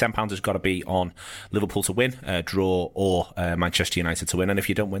 and the £10 has got to be on Liverpool to win, draw, or Manchester United to win, and if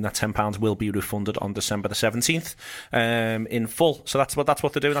you don't win, that £10 will be refunded on December the 17th in full. So that's what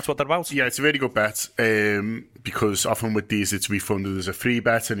they're doing, that's what they're about. Yeah, it's a really good bet because often with these, it's refunded as a free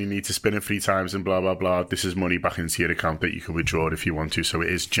bet, and you need to spin it 3 times and blah blah blah. This is money back into your account that you can withdraw if you want to. So it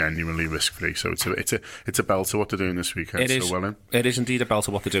is genuinely risk free. So it's a belter what they're doing this weekend. It is indeed a belter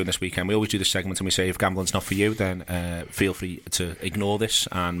what they're doing this weekend. We always do this segment and we say if gambling's not for you, then feel free to ignore this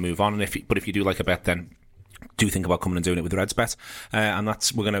and move on. And if you do like a bet, then do think about coming and doing it with RedsBet, and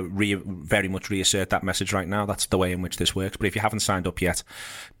we're going to very much reassert that message right now. That's the way in which this works. But if you haven't signed up yet,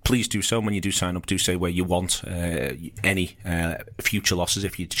 please do so. And when you do sign up, do say where you want any future losses,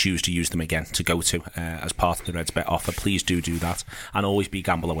 if you choose to use them again, to go to as part of the RedsBet offer. Please do that, and always be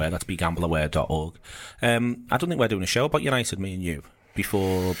gamble aware. That's begambleaware.org. I don't think we're doing a show about United, me and you.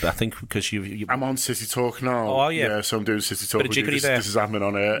 Before, I think because you I'm on City Talk now. Oh yeah, so I'm doing City Talk. Bit of jiggery there. This is happening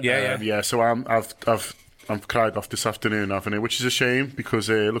on it. Yeah. So I've cried off this afternoon, haven't it? Which is a shame because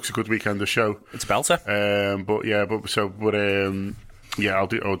it looks a good weekend of show. It's a belter.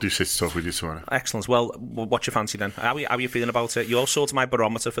 I'll do City Talk with you tomorrow. Excellent. Well, what's your fancy then? How are you feeling about it? You're sort of my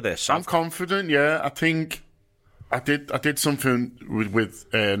barometer for this. I'm confident. Yeah, I think I did something with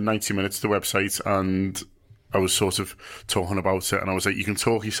 90 Minutes, the website, and I was sort of talking about it, and I was like, you can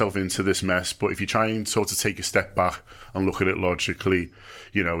talk yourself into this mess, but if you try and sort of take a step back and look at it logically,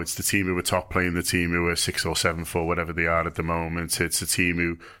 it's the team who are top playing, the team who are 6 or 7 for whatever they are at the moment. It's a team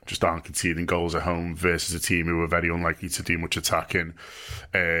who just aren't conceding goals at home versus a team who are very unlikely to do much attacking.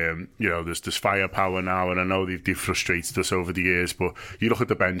 There's firepower now, and I know they've frustrated us over the years, but you look at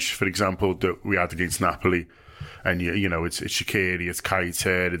the bench, for example, that we had against Napoli, and it's Shaqiri, it's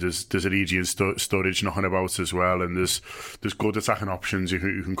Keita, there's Origi and Sturridge knocking about as well, and there's good attacking options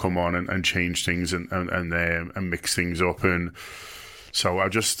who can come on and change things and mix things up. And so I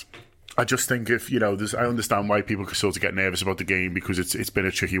just think if I understand why people can sort of get nervous about the game, because it's been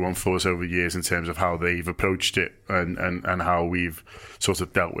a tricky one for us over the years in terms of how they've approached it and how we've sort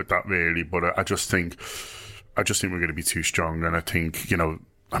of dealt with that really. But I just think we're going to be too strong, and I think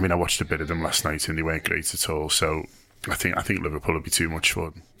I watched a bit of them last night and they weren't great at all. So I think Liverpool will be too much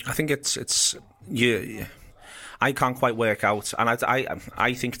for them. I think it's I can't quite work out, and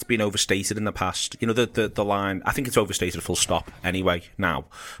I think it's been overstated in the past. The line, I think it's overstated full stop anyway now.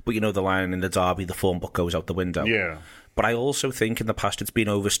 But the line in the derby, the form book goes out the window. Yeah. But I also think in the past it's been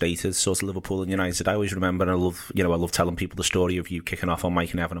overstated, sort of Liverpool and United. I always remember, and I love telling people the story of you kicking off on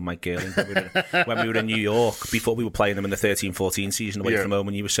Mike and Evan and Mike Girling when we were in New York, before we were playing them in the 13-14 season away from home,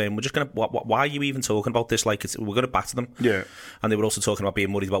 and you were saying, we're just going to, why are you even talking about this? Like, we're going to batter them. Yeah. And they were also talking about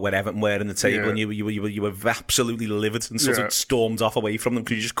being worried about where Everton were in the table, and you were absolutely livid and sort of stormed off away from them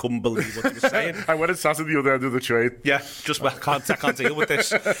because you just couldn't believe what you were saying. I went and sat at the other end of the train. Yeah, I can't deal with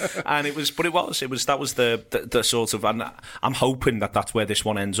this. And that was the sort of, and I'm hoping that's where this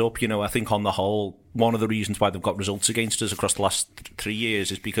one ends up. I think on the whole, one of the reasons why they've got results against us across the last 3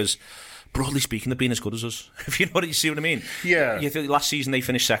 years is because, broadly speaking, they've been as good as us. If you see what I mean. Yeah. Last season they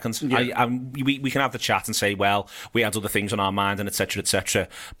finished second. Yeah. We can have the chat and say, well, we had other things on our mind and etc.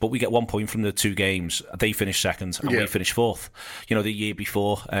 But we get 1 point from the 2 games. They finished second and we finished fourth. The year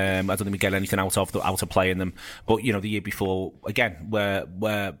before, I don't think we get anything out of playing them. But the year before, again,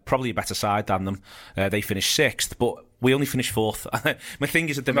 we're probably a better side than them. They finished sixth, but we only finished fourth. My thing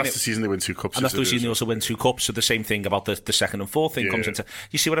is, that's the season they win 2 cups. And that's the season they also win 2 cups. So the same thing about the second and fourth thing comes into.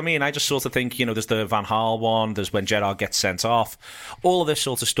 You see what I mean? I just sort of think, there's the Van Gaal one, there's when Gerrard gets sent off, all of this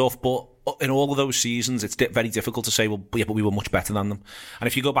sort of stuff. But in all of those seasons, it's very difficult to say, well, yeah, but we were much better than them. And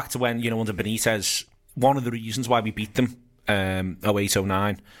if you go back to when, under Benitez, one of the reasons why we beat them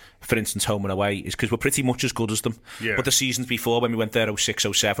 08-09, for instance, home and away, is because we're pretty much as good as them. Yeah. But the seasons before, when we went there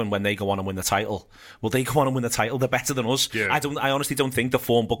 06-07, when they go on and win the title, they go on and win the title, they're better than us. Yeah. I honestly don't think the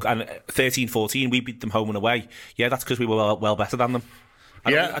form book, and 13-14 we beat them home and away, that's because we were well better than them. I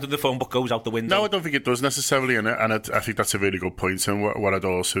don't think the phone book goes out the window. No, I don't think it does necessarily, and I think that's a really good point. And what I'd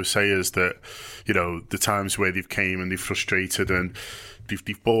also say is that, the times where they've came and they've frustrated and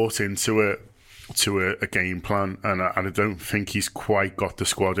they've bought into it, to a game plan, and I don't think he's quite got the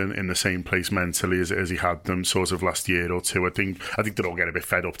squad in the same place mentally as he had them sort of last year or two. I think they're all getting a bit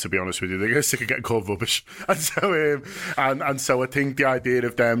fed up, to be honest with you. They're getting sick of getting called rubbish, and so I think the idea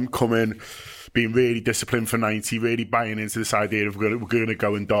of them coming, being really disciplined for 90, really buying into this idea of we're going to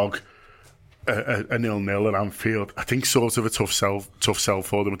go and dog a 0-0 at Anfield, I think sort of a tough sell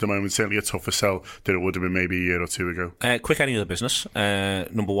for them at the moment. Certainly a tougher sell than it would have been maybe a year or two ago. Quick any other business.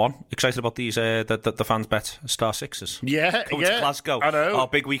 Number one, excited about these the fans bet Star Sixers. Yeah, coming to Glasgow. I know. Our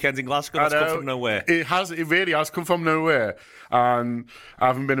big weekend in Glasgow. That's come from nowhere. It really has come from nowhere. And I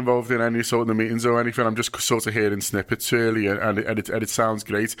haven't been involved in any sort of meetings or anything. I'm just sort of hearing snippets really, and it sounds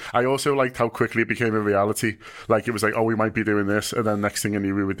great. I also liked how quickly it became a reality. Like it was like, oh, we might be doing this, and then next thing I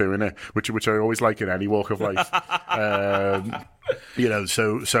knew we were doing it, which I I always like in any walk of life. You know,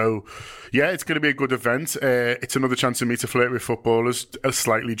 so yeah, it's going to be a good event. It's another chance for me to flirt with footballers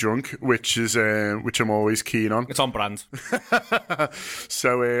slightly drunk, which I'm always keen on. It's on brand.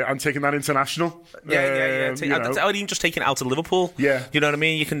 So I'm taking that international. Yeah. I would even just take it out to Liverpool. Yeah, you know what I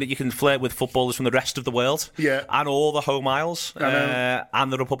mean. You can flirt with footballers from the rest of the world. Yeah, and all the home isles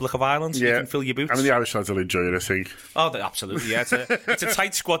and the Republic of Ireland. Yeah. You can fill your boots. I mean, the Irish fans will enjoy it, I think. Oh, absolutely. Yeah, it's a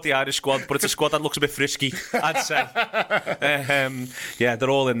tight squad, the Irish squad, but it's a squad that looks a bit frisky, I'd say. Yeah, they're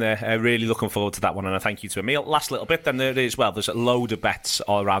all in there. Really looking forward to that one, and a thank you to Emil. Last little bit, then there's a load of bets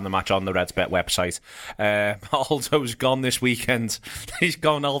all around the match on the Reds Bet website. Aldo's gone this weekend. He's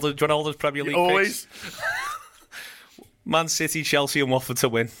gone, Aldo. Do you want Aldo's Premier League always picks? Man City, Chelsea and Watford to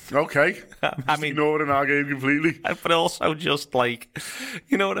win. Okay. I mean, ignoring our game completely. But also just like,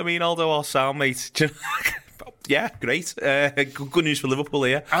 you know what I mean, Aldo, our soundmate. Do you know? Yeah, great. Good news for Liverpool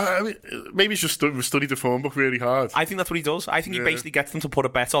here. I mean, maybe he's just studied the form book really hard. I think that's what he does. I think he basically gets them to put a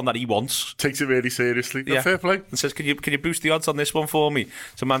bet on that he wants. Takes it really seriously. Yeah. Fair play. And says, can you boost the odds on this one for me?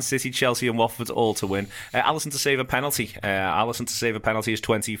 So Man City, Chelsea and Watford all to win. Alisson to save a penalty. Alisson to save a penalty is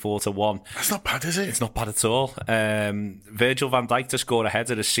 24-1. That's not bad, is it? It's not bad at all. Virgil van Dijk to score a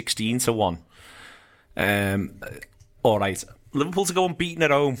header is 16-1. All right. Liverpool to go unbeaten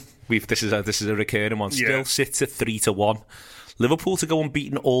at home. This is a recurring one. Still sits at 3-1. Liverpool to go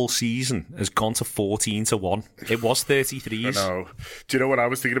unbeaten all season has gone to 14-1. It was 33s. I know. Do you know what I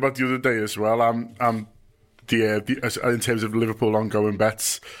was thinking about the other day as well? In terms of Liverpool ongoing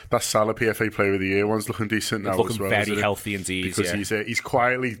bets, that Salah PFA Player of the Year one's looking decent now. Looking as well, very healthy indeed. Because he's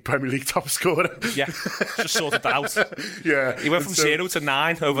quietly Premier League top scorer. Yeah, just sorted that out. Yeah, he went from 0 to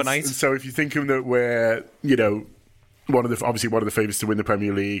 9 overnight. So if you think of that, we're one of the favourites to win the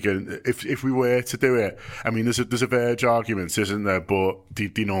Premier League, and if we were to do it, I mean, there's a Verge argument, isn't there? But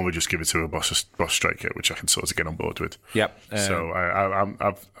they normally just give it to a boss striker, which I can sort of get on board with. Yep. So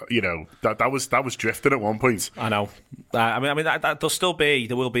I've that was drifting at one point. I know. I mean,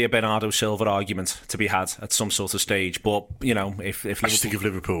 there will be a Bernardo Silva argument to be had at some sort of stage. But if I just think if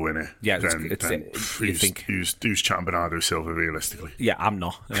Liverpool win it, who's chatting Bernardo Silva realistically? Yeah, I'm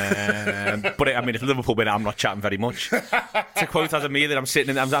not. But if Liverpool win it, I'm not chatting very much. To quote Adam Mealy, I'm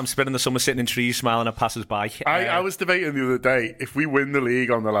spending the summer sitting in trees smiling at passers by. I was debating the other day, if we win the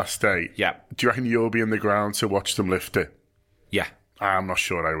league on the last day, do you reckon you'll be in the ground to watch them lift it? Yeah. I'm not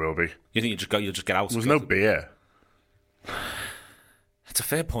sure I will be. You think you'll just get out? There's no beer. That's a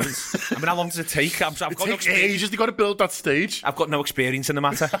fair point. I mean, how long does it take? I've got no experience. You've got to build that stage. I've got no experience in the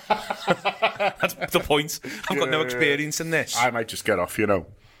matter. That's the point. I've got no experience in this. I might just get off,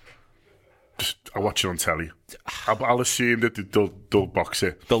 I'll watch it on telly. I'll assume that they'll box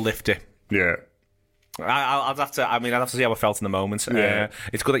it. They'll lift it. Yeah. I'd have to see how I felt in the moment. Yeah.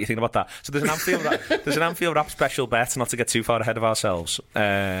 It's good that you think about that. So there's an Anfield Wrap special bet, not to get too far ahead of ourselves.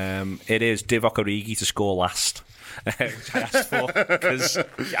 It is Divock Origi to score last. Which I asked for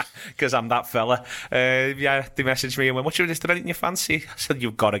because I'm that fella. They messaged me and went, "What's your list? Anything you fancy?" I said,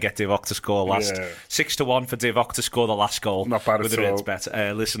 "You've got to get Divock to score last." 6-1 for Divock to score the last goal. Not bad with at the all. Reds bet.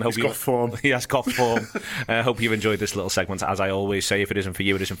 Listen, he's got form. He has got form. Hope you've enjoyed this little segment. As I always say, if it isn't for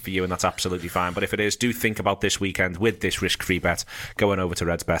you, it isn't for you, and that's absolutely fine. But if it is, do think about this weekend with this risk-free bet going over to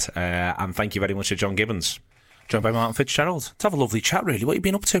Reds Bet. And thank you very much to John Gibbons, joined by Martin Fitzgerald. To have a lovely chat, really. What have you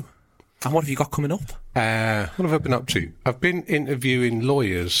been up to? And what have you got coming up? What have I been up to? I've been interviewing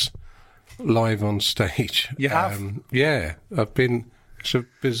lawyers live on stage. You have? Yeah. It's a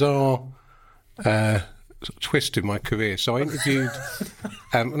bizarre twist in my career. So I interviewed,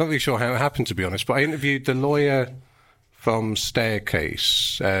 I'm not really sure how it happened, to be honest, but I interviewed the lawyer from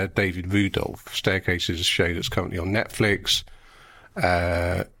Staircase, David Rudolph. Staircase is a show that's currently on Netflix.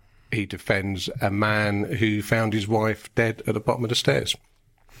 He defends a man who found his wife dead at the bottom of the stairs.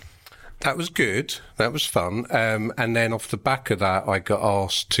 That was good. That was fun. And then off the back of that, I got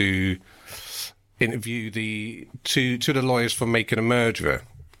asked to interview the two of the lawyers from Making a Murderer.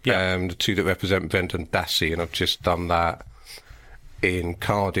 The two that represent Brendan Dassey, and I've just done that in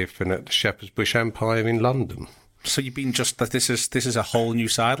Cardiff and at the Shepherd's Bush Empire in London. So you've been this is a whole new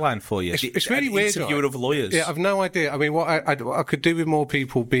sideline for you. It's really weird. Interviewer of lawyers. Yeah, I've no idea. I mean, what I could do with more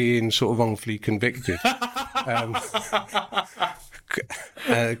people being sort of wrongfully convicted.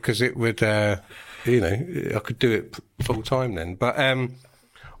 Because it would, I could do it full time then. But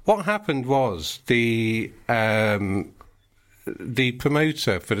what happened was the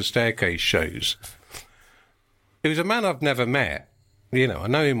promoter for the Staircase shows, it was a man I've never met. I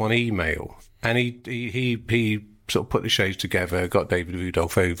know him on email, and he sort of put the shows together, got David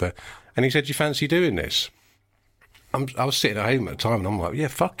Rudolph over, and he said, "Do you fancy doing this?" I was sitting at home at the time, and I'm like, "Yeah,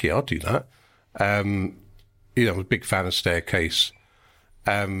 fuck yeah, I'll do that." I'm a big fan of Staircase.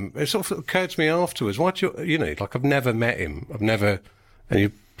 It sort of occurred to me afterwards, why do you, I've never met him. And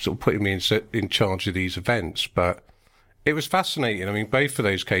you're sort of putting me in charge of these events, but it was fascinating. I mean, both of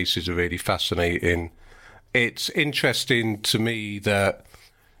those cases are really fascinating. It's interesting to me that,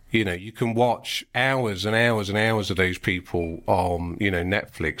 you can watch hours and hours and hours of those people on,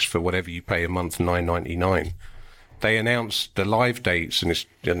 Netflix for whatever you pay a month, $9.99. They announce the live dates and it's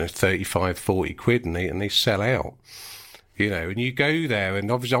 35, 40 quid and they sell out. And you go there, and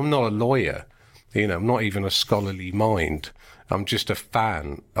obviously I'm not a lawyer, I'm not even a scholarly mind. I'm just a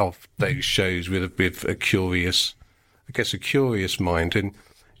fan of those shows with a curious mind. And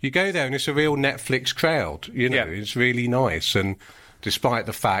you go there and it's a real Netflix crowd, It's really nice. And despite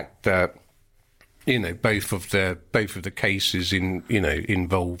the fact that, both of the cases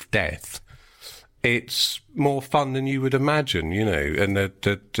involve death, it's more fun than you would imagine, And I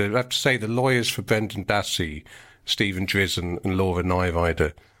have to say, the lawyers for Brendan Dassey, Stephen Drizzen and Laura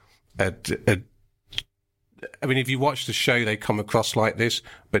Nyrider, if you watch the show, they come across like this,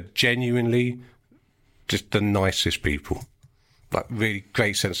 but genuinely just the nicest people. Like, really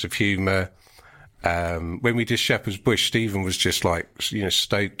great sense of humour. When we did Shepherd's Bush, Stephen was just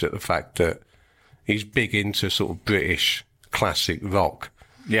stoked at the fact that he's big into sort of British classic rock.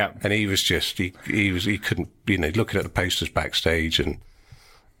 Yeah. And he was just, he couldn't, looking at the posters backstage and,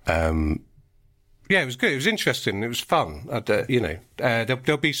 it was good. It was interesting. It was fun.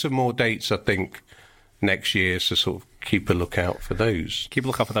 There'll be some more dates, I think, next year, so sort of keep a lookout for those.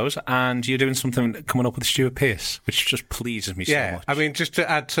 And you're doing something coming up with Stuart Pearce, which just pleases me so much. I mean, just to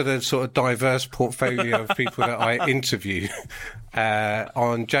add to the sort of diverse portfolio of people that I interview,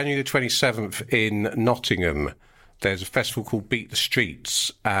 on January the 27th in Nottingham, there's a festival called Beat the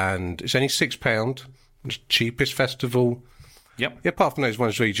Streets, and it's only £6. It's the cheapest festival. Yep. Apart from those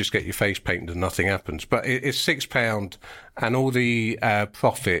ones where you just get your face painted and nothing happens. But it's £6, and all the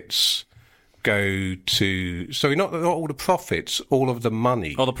profits go to... Sorry, not all the profits, all of the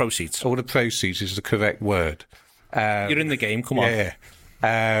money. All the proceeds. All the proceeds is the correct word. You're in the game, come on. Yeah.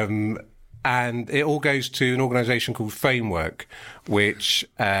 And it all goes to an organisation called Framework, which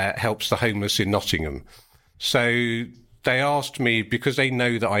helps the homeless in Nottingham. So they asked me, because they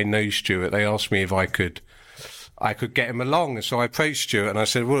know that I know Stuart, they asked me if I could get him along. And so I approached Stuart and I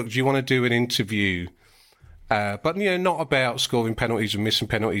said, well, look, do you want to do an interview? But, not about scoring penalties and missing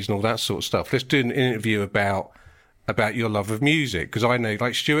penalties and all that sort of stuff. Let's do an interview about your love of music. Because I know,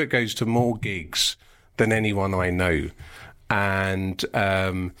 Stuart goes to more gigs than anyone I know. And,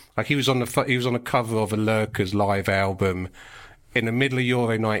 he was on the cover of a Lurkers live album in the middle of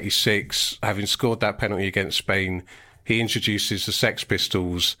Euro 96, having scored that penalty against Spain. He introduces the Sex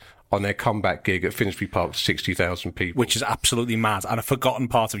Pistols on their comeback gig at Finsbury Park to 60,000 people. Which is absolutely mad, and a forgotten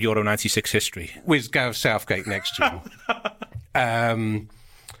part of Euro 96 history. With Gareth Southgate next to him.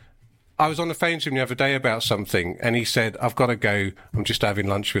 I was on the phone to him the other day about something, and he said, I've got to go, I'm just having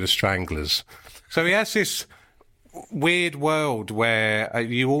lunch with the Stranglers. So he has this weird world where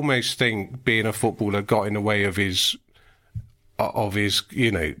you almost think being a footballer got in the way of his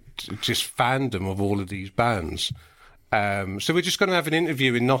just fandom of all of these bands. So we're just going to have an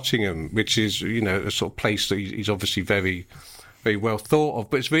interview in Nottingham, which is, a sort of place that he's obviously very, very well thought of.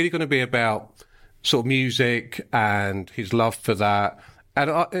 But it's really going to be about sort of music and his love for that.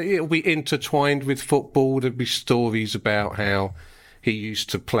 And it'll be intertwined with football. There'll be stories about how he used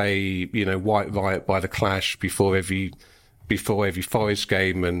to play, White Riot by The Clash before every Forest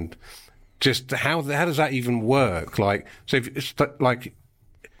game, and just how does that even work? So if it's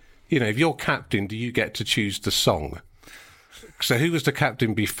if you're captain, do you get to choose the song? So who was the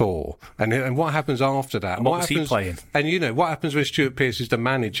captain before? And what happens after that? And what was he playing? And what happens when Stuart Pearce is the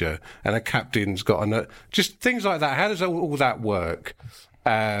manager and a captain's got just things like that. How does all that work?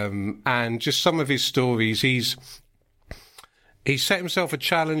 And just some of his stories. He's set himself a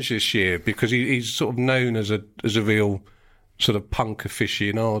challenge this year because he's sort of known as a real sort of punk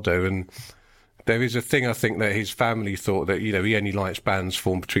aficionado, and there is a thing, I think, that his family thought that, he only likes bands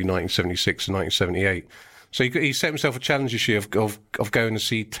formed between 1976 and 1978. So he set himself a challenge this year of going to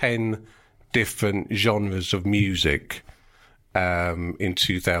see 10 different genres of music in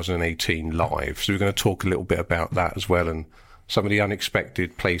 2018 live. So we're going to talk a little bit about that as well, and some of the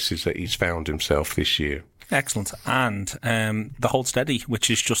unexpected places that he's found himself this year. Excellent. And the Hold Steady, which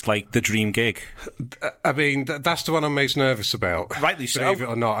is just like the dream gig. I mean, that's the one I'm most nervous about. Rightly so. Believe it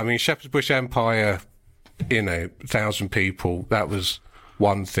or not. I mean, Shepherd's Bush Empire, 1,000 people, that was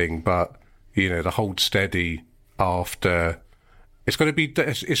one thing. But, the Hold Steady after... It's going to be...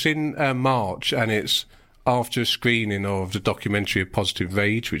 It's in March, and it's after a screening of the documentary of Positive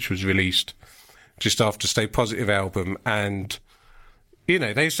Rage, which was released just after Stay Positive album, and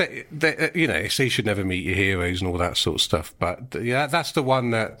they say you should never meet your heroes and all that sort of stuff. But yeah, that's the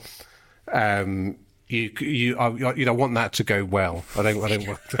one that I want that to go well. I don't want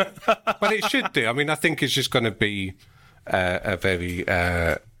to, but it should do. I mean, I think it's just going to be a very.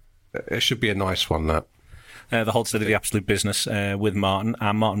 It should be a nice one, that. The Hold Steady, The Absolute Business with Martin.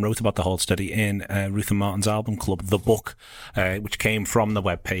 And Martin wrote about the Hold Steady in Ruth and Martin's album club, The Book, which came from the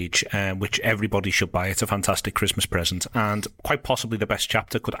webpage, which everybody should buy. It's a fantastic Christmas present. And quite possibly the best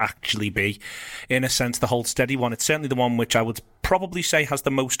chapter could actually be, in a sense, the Hold Steady one. It's certainly the one which I would probably say has the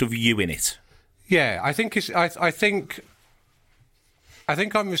most of you in it. Yeah, I think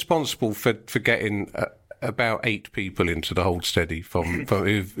I'm responsible for getting about 8 people into the Hold Steady from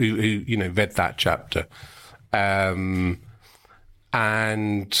who read that chapter. And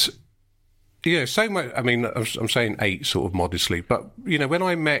so much. I mean, I'm saying 8 sort of modestly, but when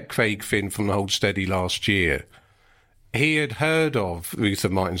I met Craig Finn from the Hold Steady last year, he had heard of Ruth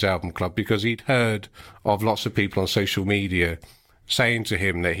and Martin's album club because he'd heard of lots of people on social media saying to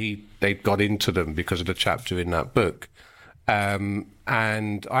him that they'd got into them because of the chapter in that book. And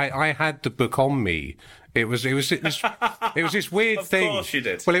I had the book on me. It was this weird thing. Of course you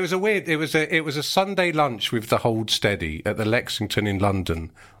did. Well, it was a Sunday lunch with the Hold Steady at the Lexington in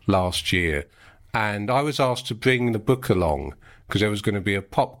London last year, and I was asked to bring the book along because there was going to be a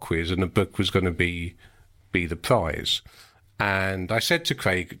pop quiz and the book was going to be the prize. And I said to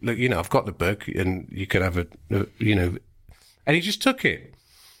Craig, look, I've got the book and you can have and he just took it.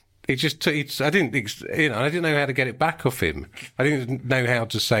 I didn't know how to get it back off him. I didn't know how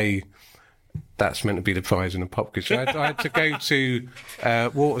to say that's meant to be the prize in a pop quiz. So I had to go to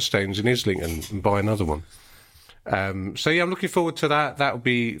Waterstones in Islington and buy another one. So yeah, I'm looking forward to that. That'll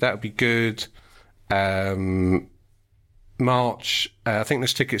be good. March. I think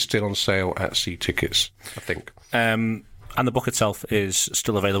there's tickets still on sale at C Tickets, I think. And the book itself is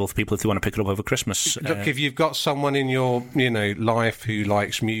still available for people if they want to pick it up over Christmas. Look, if you've got someone in your life who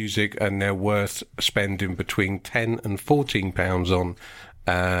likes music and they're worth spending between £10 and £14 on,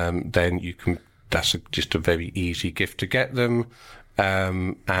 then you can. That's just a very easy gift to get them,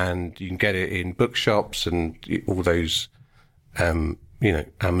 and you can get it in bookshops and all those,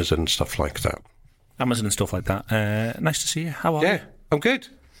 Amazon stuff like that. Amazon and stuff like that. Nice to see you. How are you? Yeah, I'm good.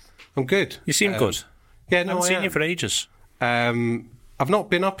 You seem good. Yeah, no, I haven't seen you for ages. I've not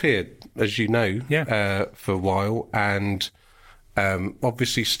been up here, as you know, for a while, and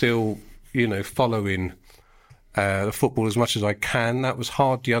obviously still, following the football as much as I can. That was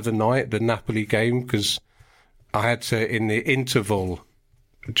hard the other night, the Napoli game, because I had to, in the interval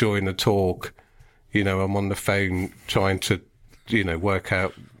during the talk, I'm on the phone trying to, work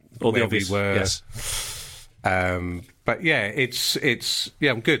out all where the obvious, we were. Yes. But yeah, it's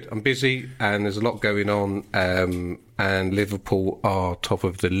I'm good. I'm busy, and there's a lot going on. And Liverpool are top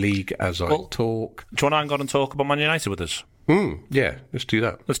of the league as I talk. Do you want to hang on and talk about Man United with us? Yeah, let's do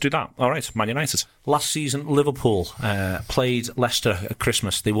that. All right, Man United. Last season, Liverpool played Leicester at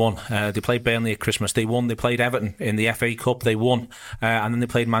Christmas. They won. They played Burnley at Christmas. They won. They played Everton in the FA Cup. They won. And then they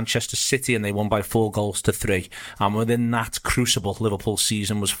played Manchester City and they won by 4-3. And within that crucible, Liverpool's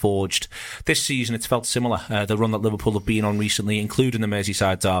season was forged. This season, it's felt similar. The run that Liverpool have been on recently, including the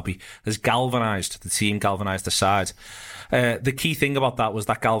Merseyside derby, has galvanised the team, galvanised the side. The key thing about that was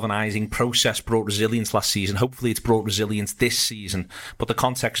that galvanising process brought resilience last season. Hopefully it's brought resilience this season. But the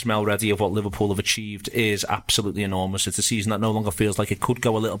context, Mel Reddy, of what Liverpool have achieved is absolutely enormous. It's a season that no longer feels like it could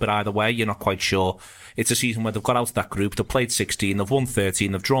go a little bit either way. You're not quite sure. It's a season where they've got out of that group. They've played 16, they've won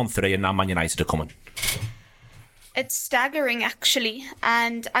 13, they've drawn 3, and now Man United are coming. It's staggering, actually.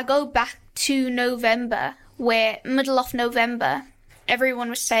 And I go back to November, where middle of November, everyone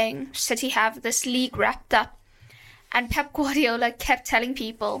was saying City have this league wrapped up. And Pep Guardiola kept telling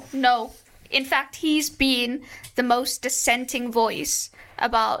people, no. In fact, he's been the most dissenting voice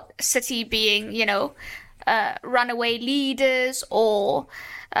about City being, runaway leaders or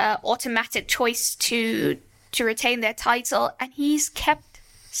automatic choice to retain their title. And he's kept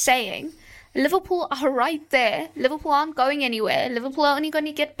saying, Liverpool are right there. Liverpool aren't going anywhere. Liverpool are only going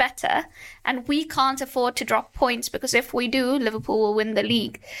to get better. And we can't afford to drop points because if we do, Liverpool will win the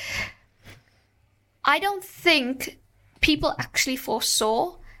league. I don't think people actually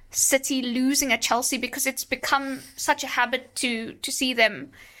foresaw City losing at Chelsea because it's become such a habit to see them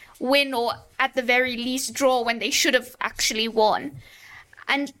win or at the very least draw when they should have actually won.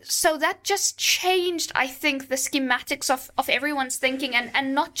 And so that just changed, I think, the schematics of everyone's thinking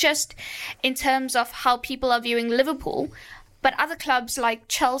and not just in terms of how people are viewing Liverpool, but other clubs like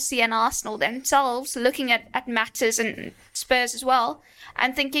Chelsea and Arsenal themselves looking at matters and Spurs as well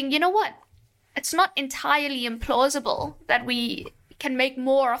and thinking, you know what? it's not entirely implausible that we can make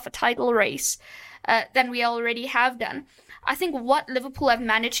more of a title race than we already have done. I think what Liverpool have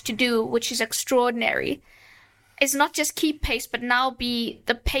managed to do, which is extraordinary, is not just keep pace, but now be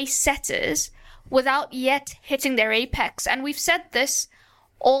the pace setters without yet hitting their apex. And we've said this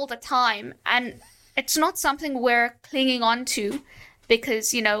all the time, and it's not something we're clinging on to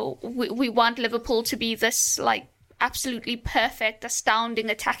because, you know, we want Liverpool to be this, like, absolutely perfect, astounding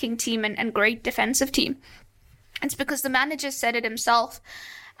attacking team and great defensive team. It's because the manager said it himself.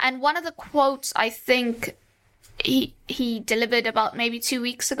 And one of the quotes I think he delivered about maybe 2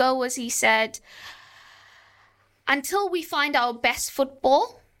 weeks ago was he said, until we find our best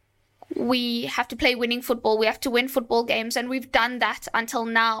football, we have to play winning football. We have to win football games. And we've done that until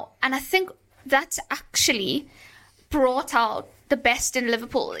now. And I think that's actually brought out the best in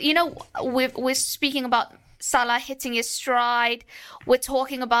Liverpool. You know, we're speaking about Salah hitting his stride. We're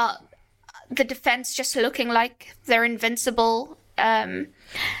talking about the defense just looking like they're invincible. And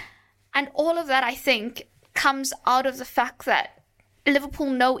all of that, I think, comes out of the fact that Liverpool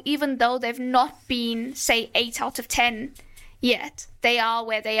know, even though they've not been, say, 8 out of 10 yet, they are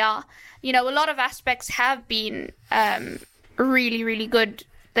where they are. You know, a lot of aspects have been really, really good.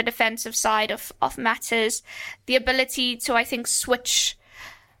 The defensive side of matters, the ability to, I think, switch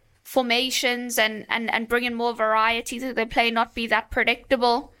formations and bring in more variety to their play, not be that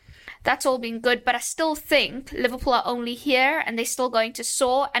predictable. That's all been good, but I still think Liverpool are only here and they're still going to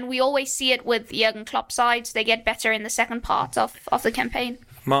soar, and we always see it with Jurgen Klopp sides. They get better in the second part of the campaign.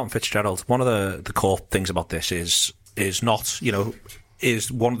 Martin Fitzgerald, one of the core things about this is not, you know,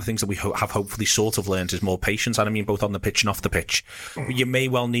 is one of the things that we have hopefully sort of learned is more patience, and I mean both on the pitch and off the pitch. You may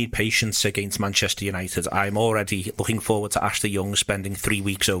well need patience against Manchester United. I'm already looking forward to Ashley Young spending 3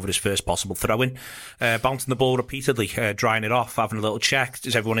 weeks over his first possible throw-in, bouncing the ball repeatedly, drying it off, having a little check,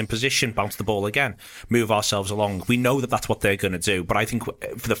 is everyone in position, bounce the ball again, move ourselves along. We know that that's what they're going to do, but I think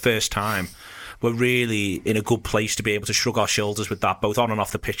for the first time we're really in a good place to be able to shrug our shoulders with that, both on and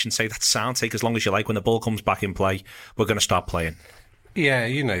off the pitch, and say, that's sound, take as long as you like. When the ball comes back in play, we're going to start playing. Yeah,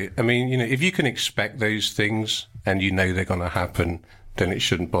 you know, I mean, you know, if you can expect those things and you know they're going to happen, then it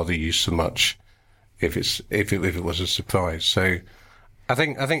shouldn't bother you so much if it was a surprise. So I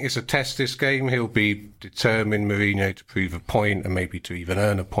think it's a test, this game. He'll be determined, Mourinho, to prove a point and maybe to even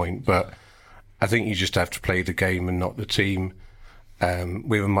earn a point, but I think you just have to play the game and not the team.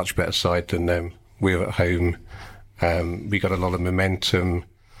 We're a much better side than them. We're at home. We got a lot of momentum.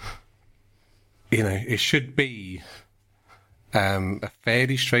 You know, it should be a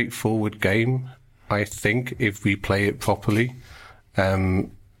fairly straightforward game, I think, if we play it properly.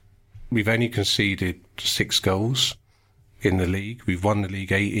 We've only conceded 6 goals in the league. We've won the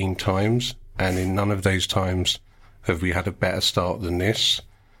league 18 times, and in none of those times have we had a better start than this.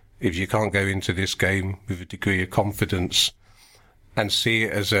 If you can't go into this game with a degree of confidence and see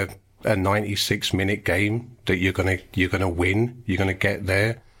it as a 96-minute game that you're gonna win, you're gonna get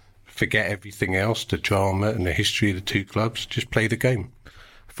there, forget everything else, the drama and the history of the two clubs, just play the game.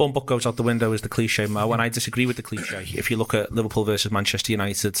 Phone book goes out the window is the cliche, Mo, and I disagree with the cliche. If you look at Liverpool versus Manchester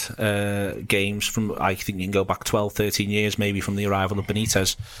United games from, I think you can go back 12, 13 years maybe from the arrival of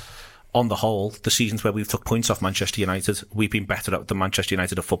Benitez, on the whole, the seasons where we've took points off Manchester United, we've been better at the Manchester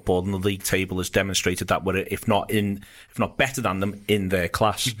United of football, and the league table has demonstrated that we're, if not better than them, in their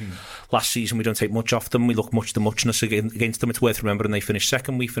class. Mm-hmm. Last season, we don't take much off them. We look much the muchness against them. It's worth remembering they finished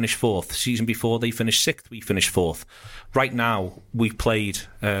second, we finished fourth. The season before, they finished sixth, we finished fourth. Right now, we've played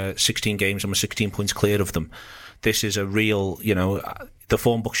 16 games and we're 16 points clear of them. This is a real, you know, the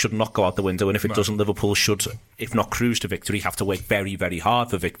form book should not go out the window, and if it doesn't, Liverpool should, if not cruise to victory, have to work very, very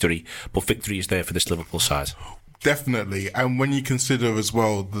hard for victory. But victory is there for this Liverpool side. Definitely. And when you consider as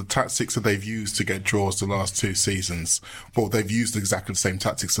well the tactics that they've used to get draws the last 2 seasons, well, they've used exactly the same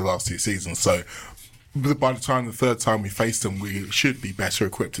tactics the last 2 seasons. So by the time the third time we face them, we should be better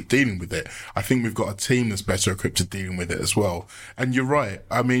equipped at dealing with it. I think we've got a team that's better equipped at dealing with it as well. And you're right.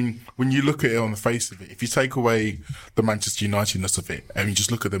 I mean, when you look at it on the face of it, if you take away the Manchester Unitedness of it and you just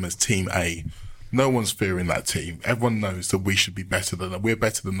look at them as Team A, no one's fearing that team. Everyone knows that we should be better than them. We're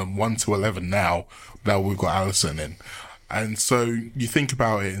better than them 1 to 11 now. Now we've got Alisson in. And so you think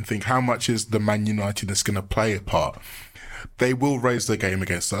about it and think, how much is the Man Unitedness going to play a part? They will raise their game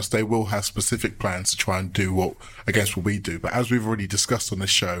against us. They will have specific plans to try and do against what we do. But as we've already discussed on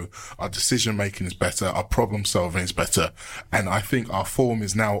this show, our decision making is better, our problem solving is better. And I think our form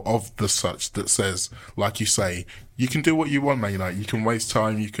is now of the such that says, like you say, you can do what you want, Man United. You can waste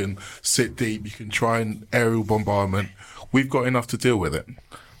time, you can sit deep, you can try an aerial bombardment. We've got enough to deal with it.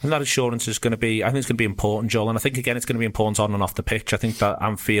 And that assurance is going to be, I think it's going to be important, Joel. And I think, again, it's going to be important on and off the pitch. I think that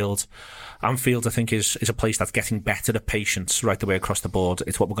Anfield, I think, is a place that's getting better at patience right the way across the board.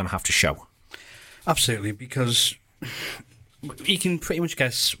 It's what we're going to have to show. Absolutely, because you can pretty much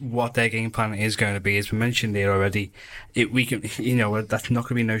guess what their game plan is going to be. As we mentioned there already, that's not going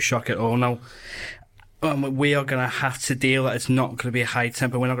to be no shock at all. Now, we are going to have to deal that it's not going to be a high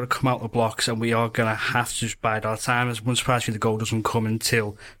tempo. We're not going to come out the blocks, and we are going to have to just bide our time. As one surprise me, the goal doesn't come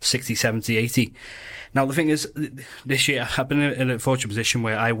until 60, 70, 80. Now, the thing is, this year I've been in a fortunate position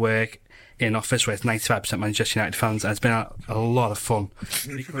where I work in an office where it's 95% Manchester United fans, and it's been a lot of fun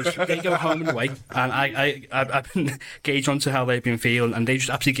because they go home and away, and I've been gauged onto how they've been feeling, and they've just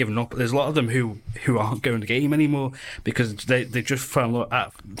absolutely given up. There's a lot of them who aren't going to the game anymore because they just fun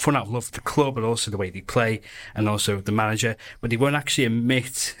out of love for the club, but also the way they play, and also the manager. But they won't actually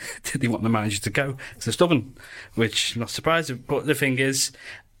admit that they want the manager to go. So they're stubborn, which I'm not surprised. But the thing is,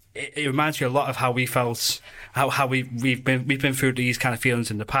 it reminds me a lot of how we felt, how we've been through these kind of feelings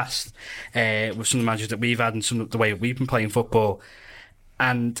in the past with some of the managers that we've had and some of the way we've been playing football,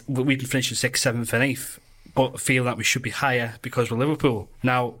 and we've been finishing 6th, 7th and 8th, but feel that we should be higher because we're Liverpool.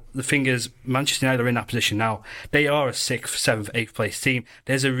 Now, the thing is, Manchester United are in that position now. They are a 6th, 7th, 8th place team.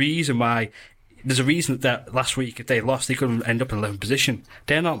 There's a reason that last week, if they lost, they couldn't end up in 11th position.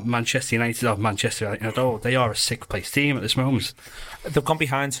 They're not Manchester United or Manchester United at all. They are a 6th place team at this moment. They've gone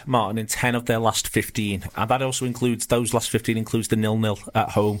behind, Martin, in 10 of their last 15, and that also includes, those last 15 includes the 0-0 at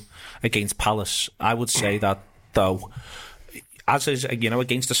home against Palace. I would say that, though, as is,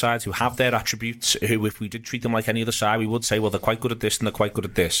 against the sides who have their attributes, who, if we did treat them like any other side, we would say, well, they're quite good at this and they're quite good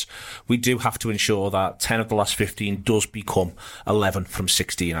at this. We do have to ensure that 10 of the last 15 does become 11 from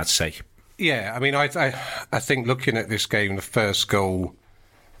 16, I'd say. Yeah, I mean, I think looking at this game, the first goal,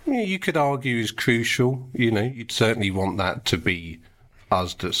 you could argue is crucial. You'd certainly want that to be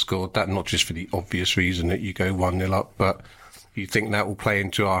us that scored that, not just for the obvious reason that you go 1-0 up, but you think that will play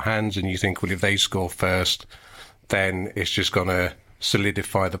into our hands, and you think, well, if they score first, then it's just going to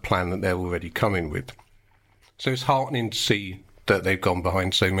solidify the plan that they're already coming with. So it's heartening to see that they've gone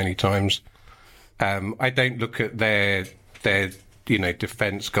behind so many times. I don't look at their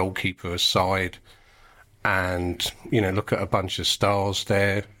defence, goalkeeper aside, and look at a bunch of stars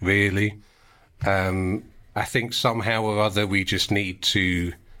there, really. I think somehow or other we just need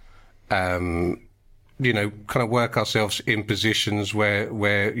to kind of work ourselves in positions where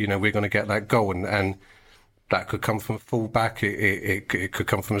we're going to get that goal, and that could come from a full-back, it could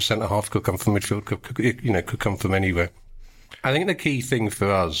come from a centre-half, could come from midfield, could come from anywhere. I think the key thing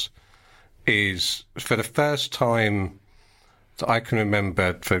for us is, for the first time that I can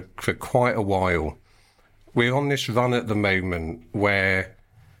remember for quite a while, we're on this run at the moment where,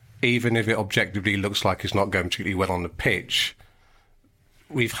 even if it objectively looks like it's not going particularly well on the pitch,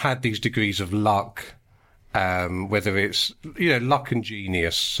 we've had these degrees of luck, whether it's luck and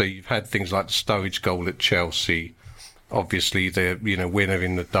genius. So you've had things like the Sturridge goal at Chelsea, obviously the winner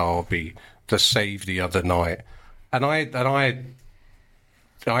in the derby, the save the other night, and I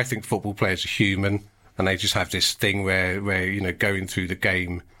think football players are human, and they just have this thing where going through the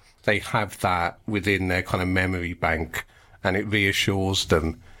game, they have that within their kind of memory bank, and it reassures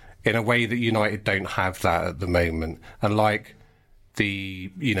them in a way that United don't have that at the moment. And like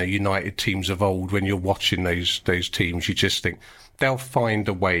the United teams of old, when you're watching those teams, you just think they'll find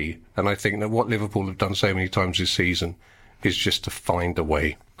a way. And I think that what Liverpool have done so many times this season is just to find a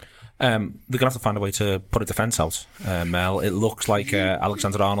way. They're going to have to find a way to put a defence out, Mel. It looks like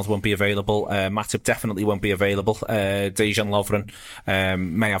Alexander-Arnold won't be available. Matip definitely won't be available. Dejan Lovren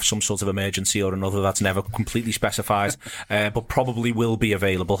may have some sort of emergency or another that's never completely specified, but probably will be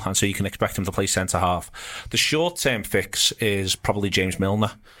available, and so you can expect him to play centre-half. The short-term fix is probably James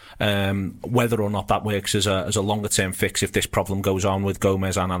Milner. Whether or not that works as a longer-term fix, if this problem goes on with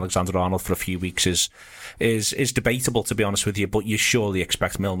Gomez and Alexander-Arnold for a few weeks, is debatable, to be honest with you, but you surely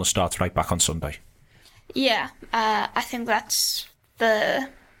expect Milner starts right back on Sunday. Yeah, I think that's the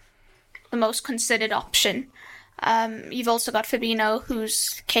most considered option. You've also got Fabinho,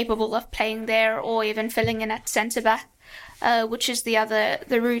 who's capable of playing there or even filling in at centre-back, which is the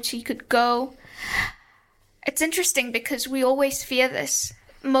route he could go. It's interesting because we always fear this,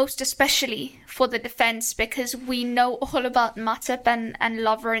 most especially for the defence, because we know all about Matip and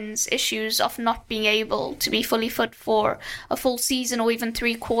Lovren's issues of not being able to be fully fit for a full season or even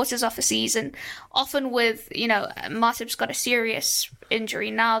 3/4 of a season. Often with, Matip's got a serious injury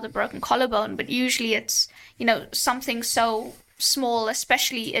now, the broken collarbone, but usually it's, something so small,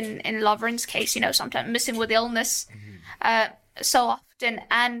 especially in Lovren's case, sometimes missing with illness so often.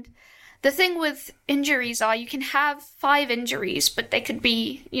 And the thing with injuries are you can have 5 injuries, but they could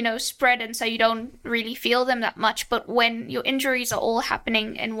be, spread, and so you don't really feel them that much. But when your injuries are all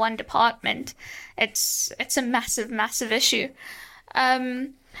happening in one department, it's a massive, massive issue.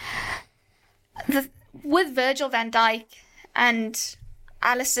 With Virgil van Dijk and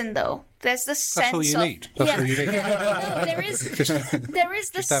Alisson, though, there's this sense all you need. That's all you need. there is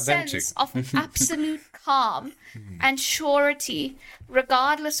this sense of absolute calm and surety,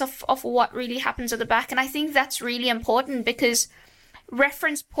 regardless of what really happens at the back. And I think that's really important, because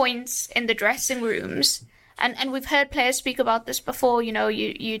reference points in the dressing rooms, and we've heard players speak about this before,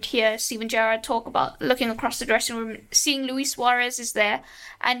 you'd hear Steven Gerrard talk about looking across the dressing room, seeing Luis Suarez is there,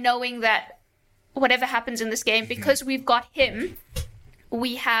 and knowing that whatever happens in this game, because we've got him,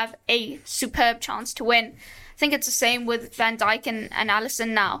 we have a superb chance to win. I think it's the same with Van Dijk and Alisson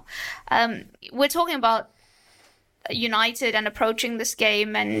now. We're talking about United and approaching this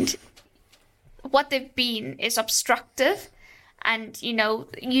game, and what they've been is obstructive and,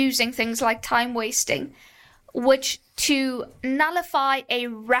 using things like time wasting, which to nullify a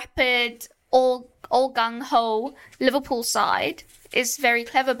rapid, all gung-ho Liverpool side is very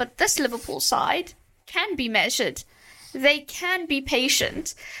clever, but this Liverpool side can be measured. They can be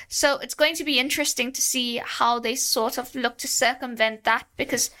patient. So it's going to be interesting to see how they sort of look to circumvent that,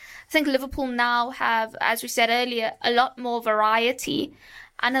 because I think Liverpool now have, as we said earlier, a lot more variety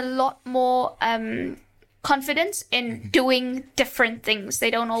and a lot more confidence in doing different things.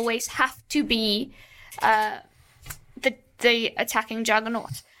 They don't always have to be the attacking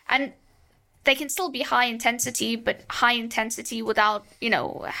juggernaut. And they can still be high intensity, but high intensity without,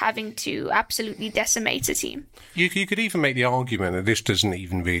 having to absolutely decimate a team. You could even make the argument that this doesn't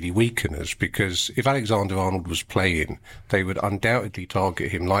even really weaken us, because if Alexander-Arnold was playing, they would undoubtedly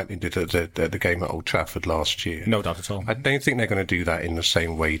target him like they did at the game at Old Trafford last year. No doubt at all. I don't think they're going to do that in the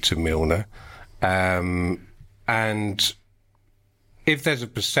same way to Milner. And if there's a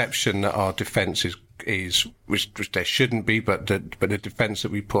perception that our defence is which there shouldn't be, but the defence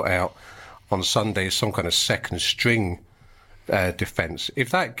that we put out on Sunday is some kind of second string defence.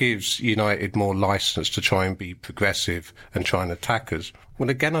 If that gives United more licence to try and be progressive and try and attack us, well,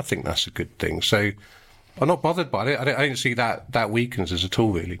 again, I think that's a good thing. So I'm not bothered by it. I don't see that weakens us at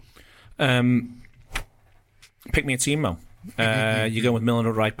all, really. Pick me a team, Mo. You're going with Milner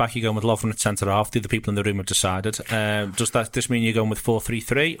at right back, you're going with Lovren at centre half. The other people in the room have decided. Does this mean you're going with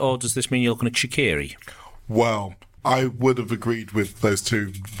 4-3-3, or does this mean you're looking at Shaqiri? Well, I would have agreed with those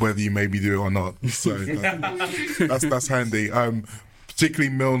two, whether you maybe do it or not. So that's handy. Particularly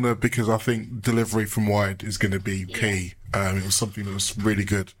Milner, because I think delivery from wide is going to be key. It was something that was really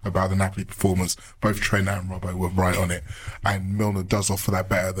good about the Napoli performance. Both Trent and Robbo were right on it, and Milner does offer that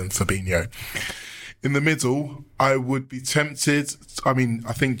better than Fabinho. In the middle, I would be tempted. I mean,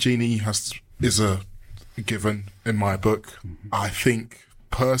 I think Gini is a given in my book. I think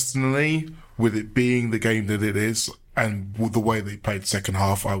personally, with it being the game that it is, and with the way they played second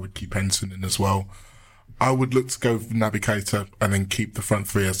half, I would keep Henderson in as well. I would look to go with Naby Keita and then keep the front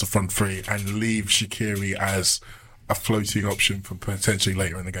three as the front three and leave Shaqiri as a floating option for potentially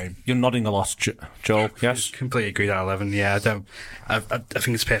later in the game. You're nodding a lot, Joel. Yes, completely agree with that 11. Yeah, I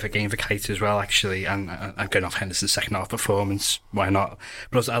think it's a perfect game for Keita as well, actually. And I'm going off Henderson's second half performance. Why not?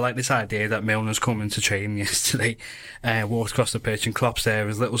 But also, I like this idea that Milner's coming to training yesterday, walks across the pitch and Klopp's there.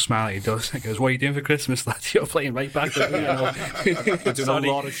 His little smile he does. He goes, "What are you doing for Christmas, lad? You're playing right back." You're doing a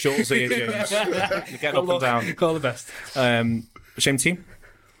lot of shots here, James. You're getting up and down. All the best. Same team.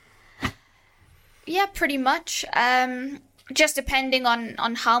 Yeah, pretty much. Just depending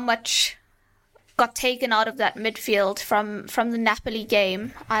on how much got taken out of that midfield from the Napoli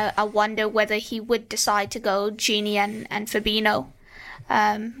game, I wonder whether he would decide to go Gini and Fabinho,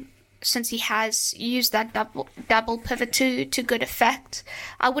 since he has used that double pivot to good effect.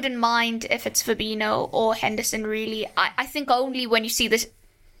 I wouldn't mind if it's Fabinho or Henderson, really. I think only when you see the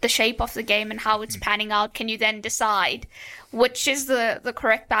shape of the game and how it's panning out can you then decide which is the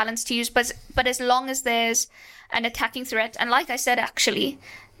correct balance to use. But as long as there's an attacking threat, and like I said, actually,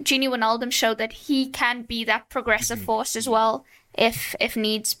 Gini Wijnaldum showed that he can be that progressive force as well if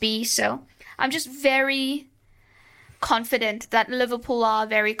needs be. So I'm just very confident that Liverpool are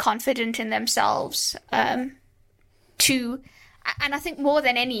very confident in themselves and I think more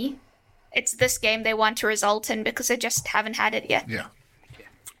than any, it's this game they want to result in because they just haven't had it yet. Yeah.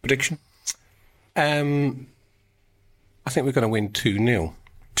 Prediction? I think we're going to win 2-0.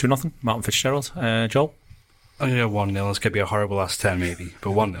 2-0. Martin Fitzgerald. Joel? I'm going to go 1-0. It's going to be a horrible last 10 maybe, but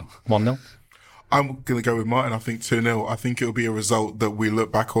 1-0. 1-0. I'm going to go with Martin. I think 2-0. I think it'll be a result that we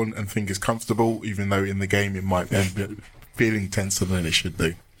look back on and think is comfortable, even though in the game it might end up feeling tenser than it should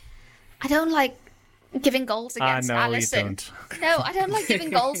do. I don't like giving goals against Alisson. You don't. No, I don't like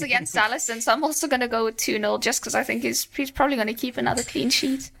giving goals against Alisson, so I'm also going to go with 2-0 just because I think he's probably going to keep another clean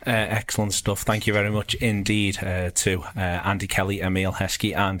sheet. Excellent stuff. Thank you very much indeed to Andy Kelly, Emile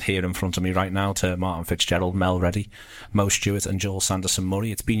Heskey, and here in front of me right now to Martin Fitzgerald, Mel Reddy, Mo Stewart and Joel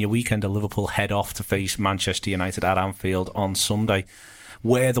Sanderson-Murray. It's been your weekend of Liverpool head off to face Manchester United at Anfield on Sunday.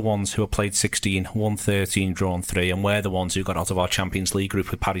 We're the ones who have played 16, won 13, drawn 3, and we're the ones who got out of our Champions League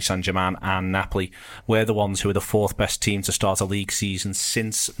group with Paris Saint-Germain and Napoli. We're the ones who are the fourth best team to start a league season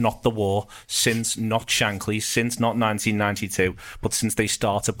since not the war, since not Shankly, since not 1992, but since they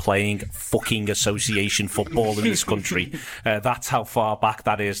started playing fucking association football in this country. That's how far back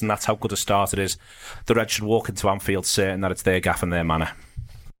that is, and that's how good a start it is. The Reds should walk into Anfield certain that it's their gaff and their manor.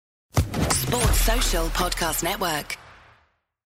 Sports Social Podcast Network.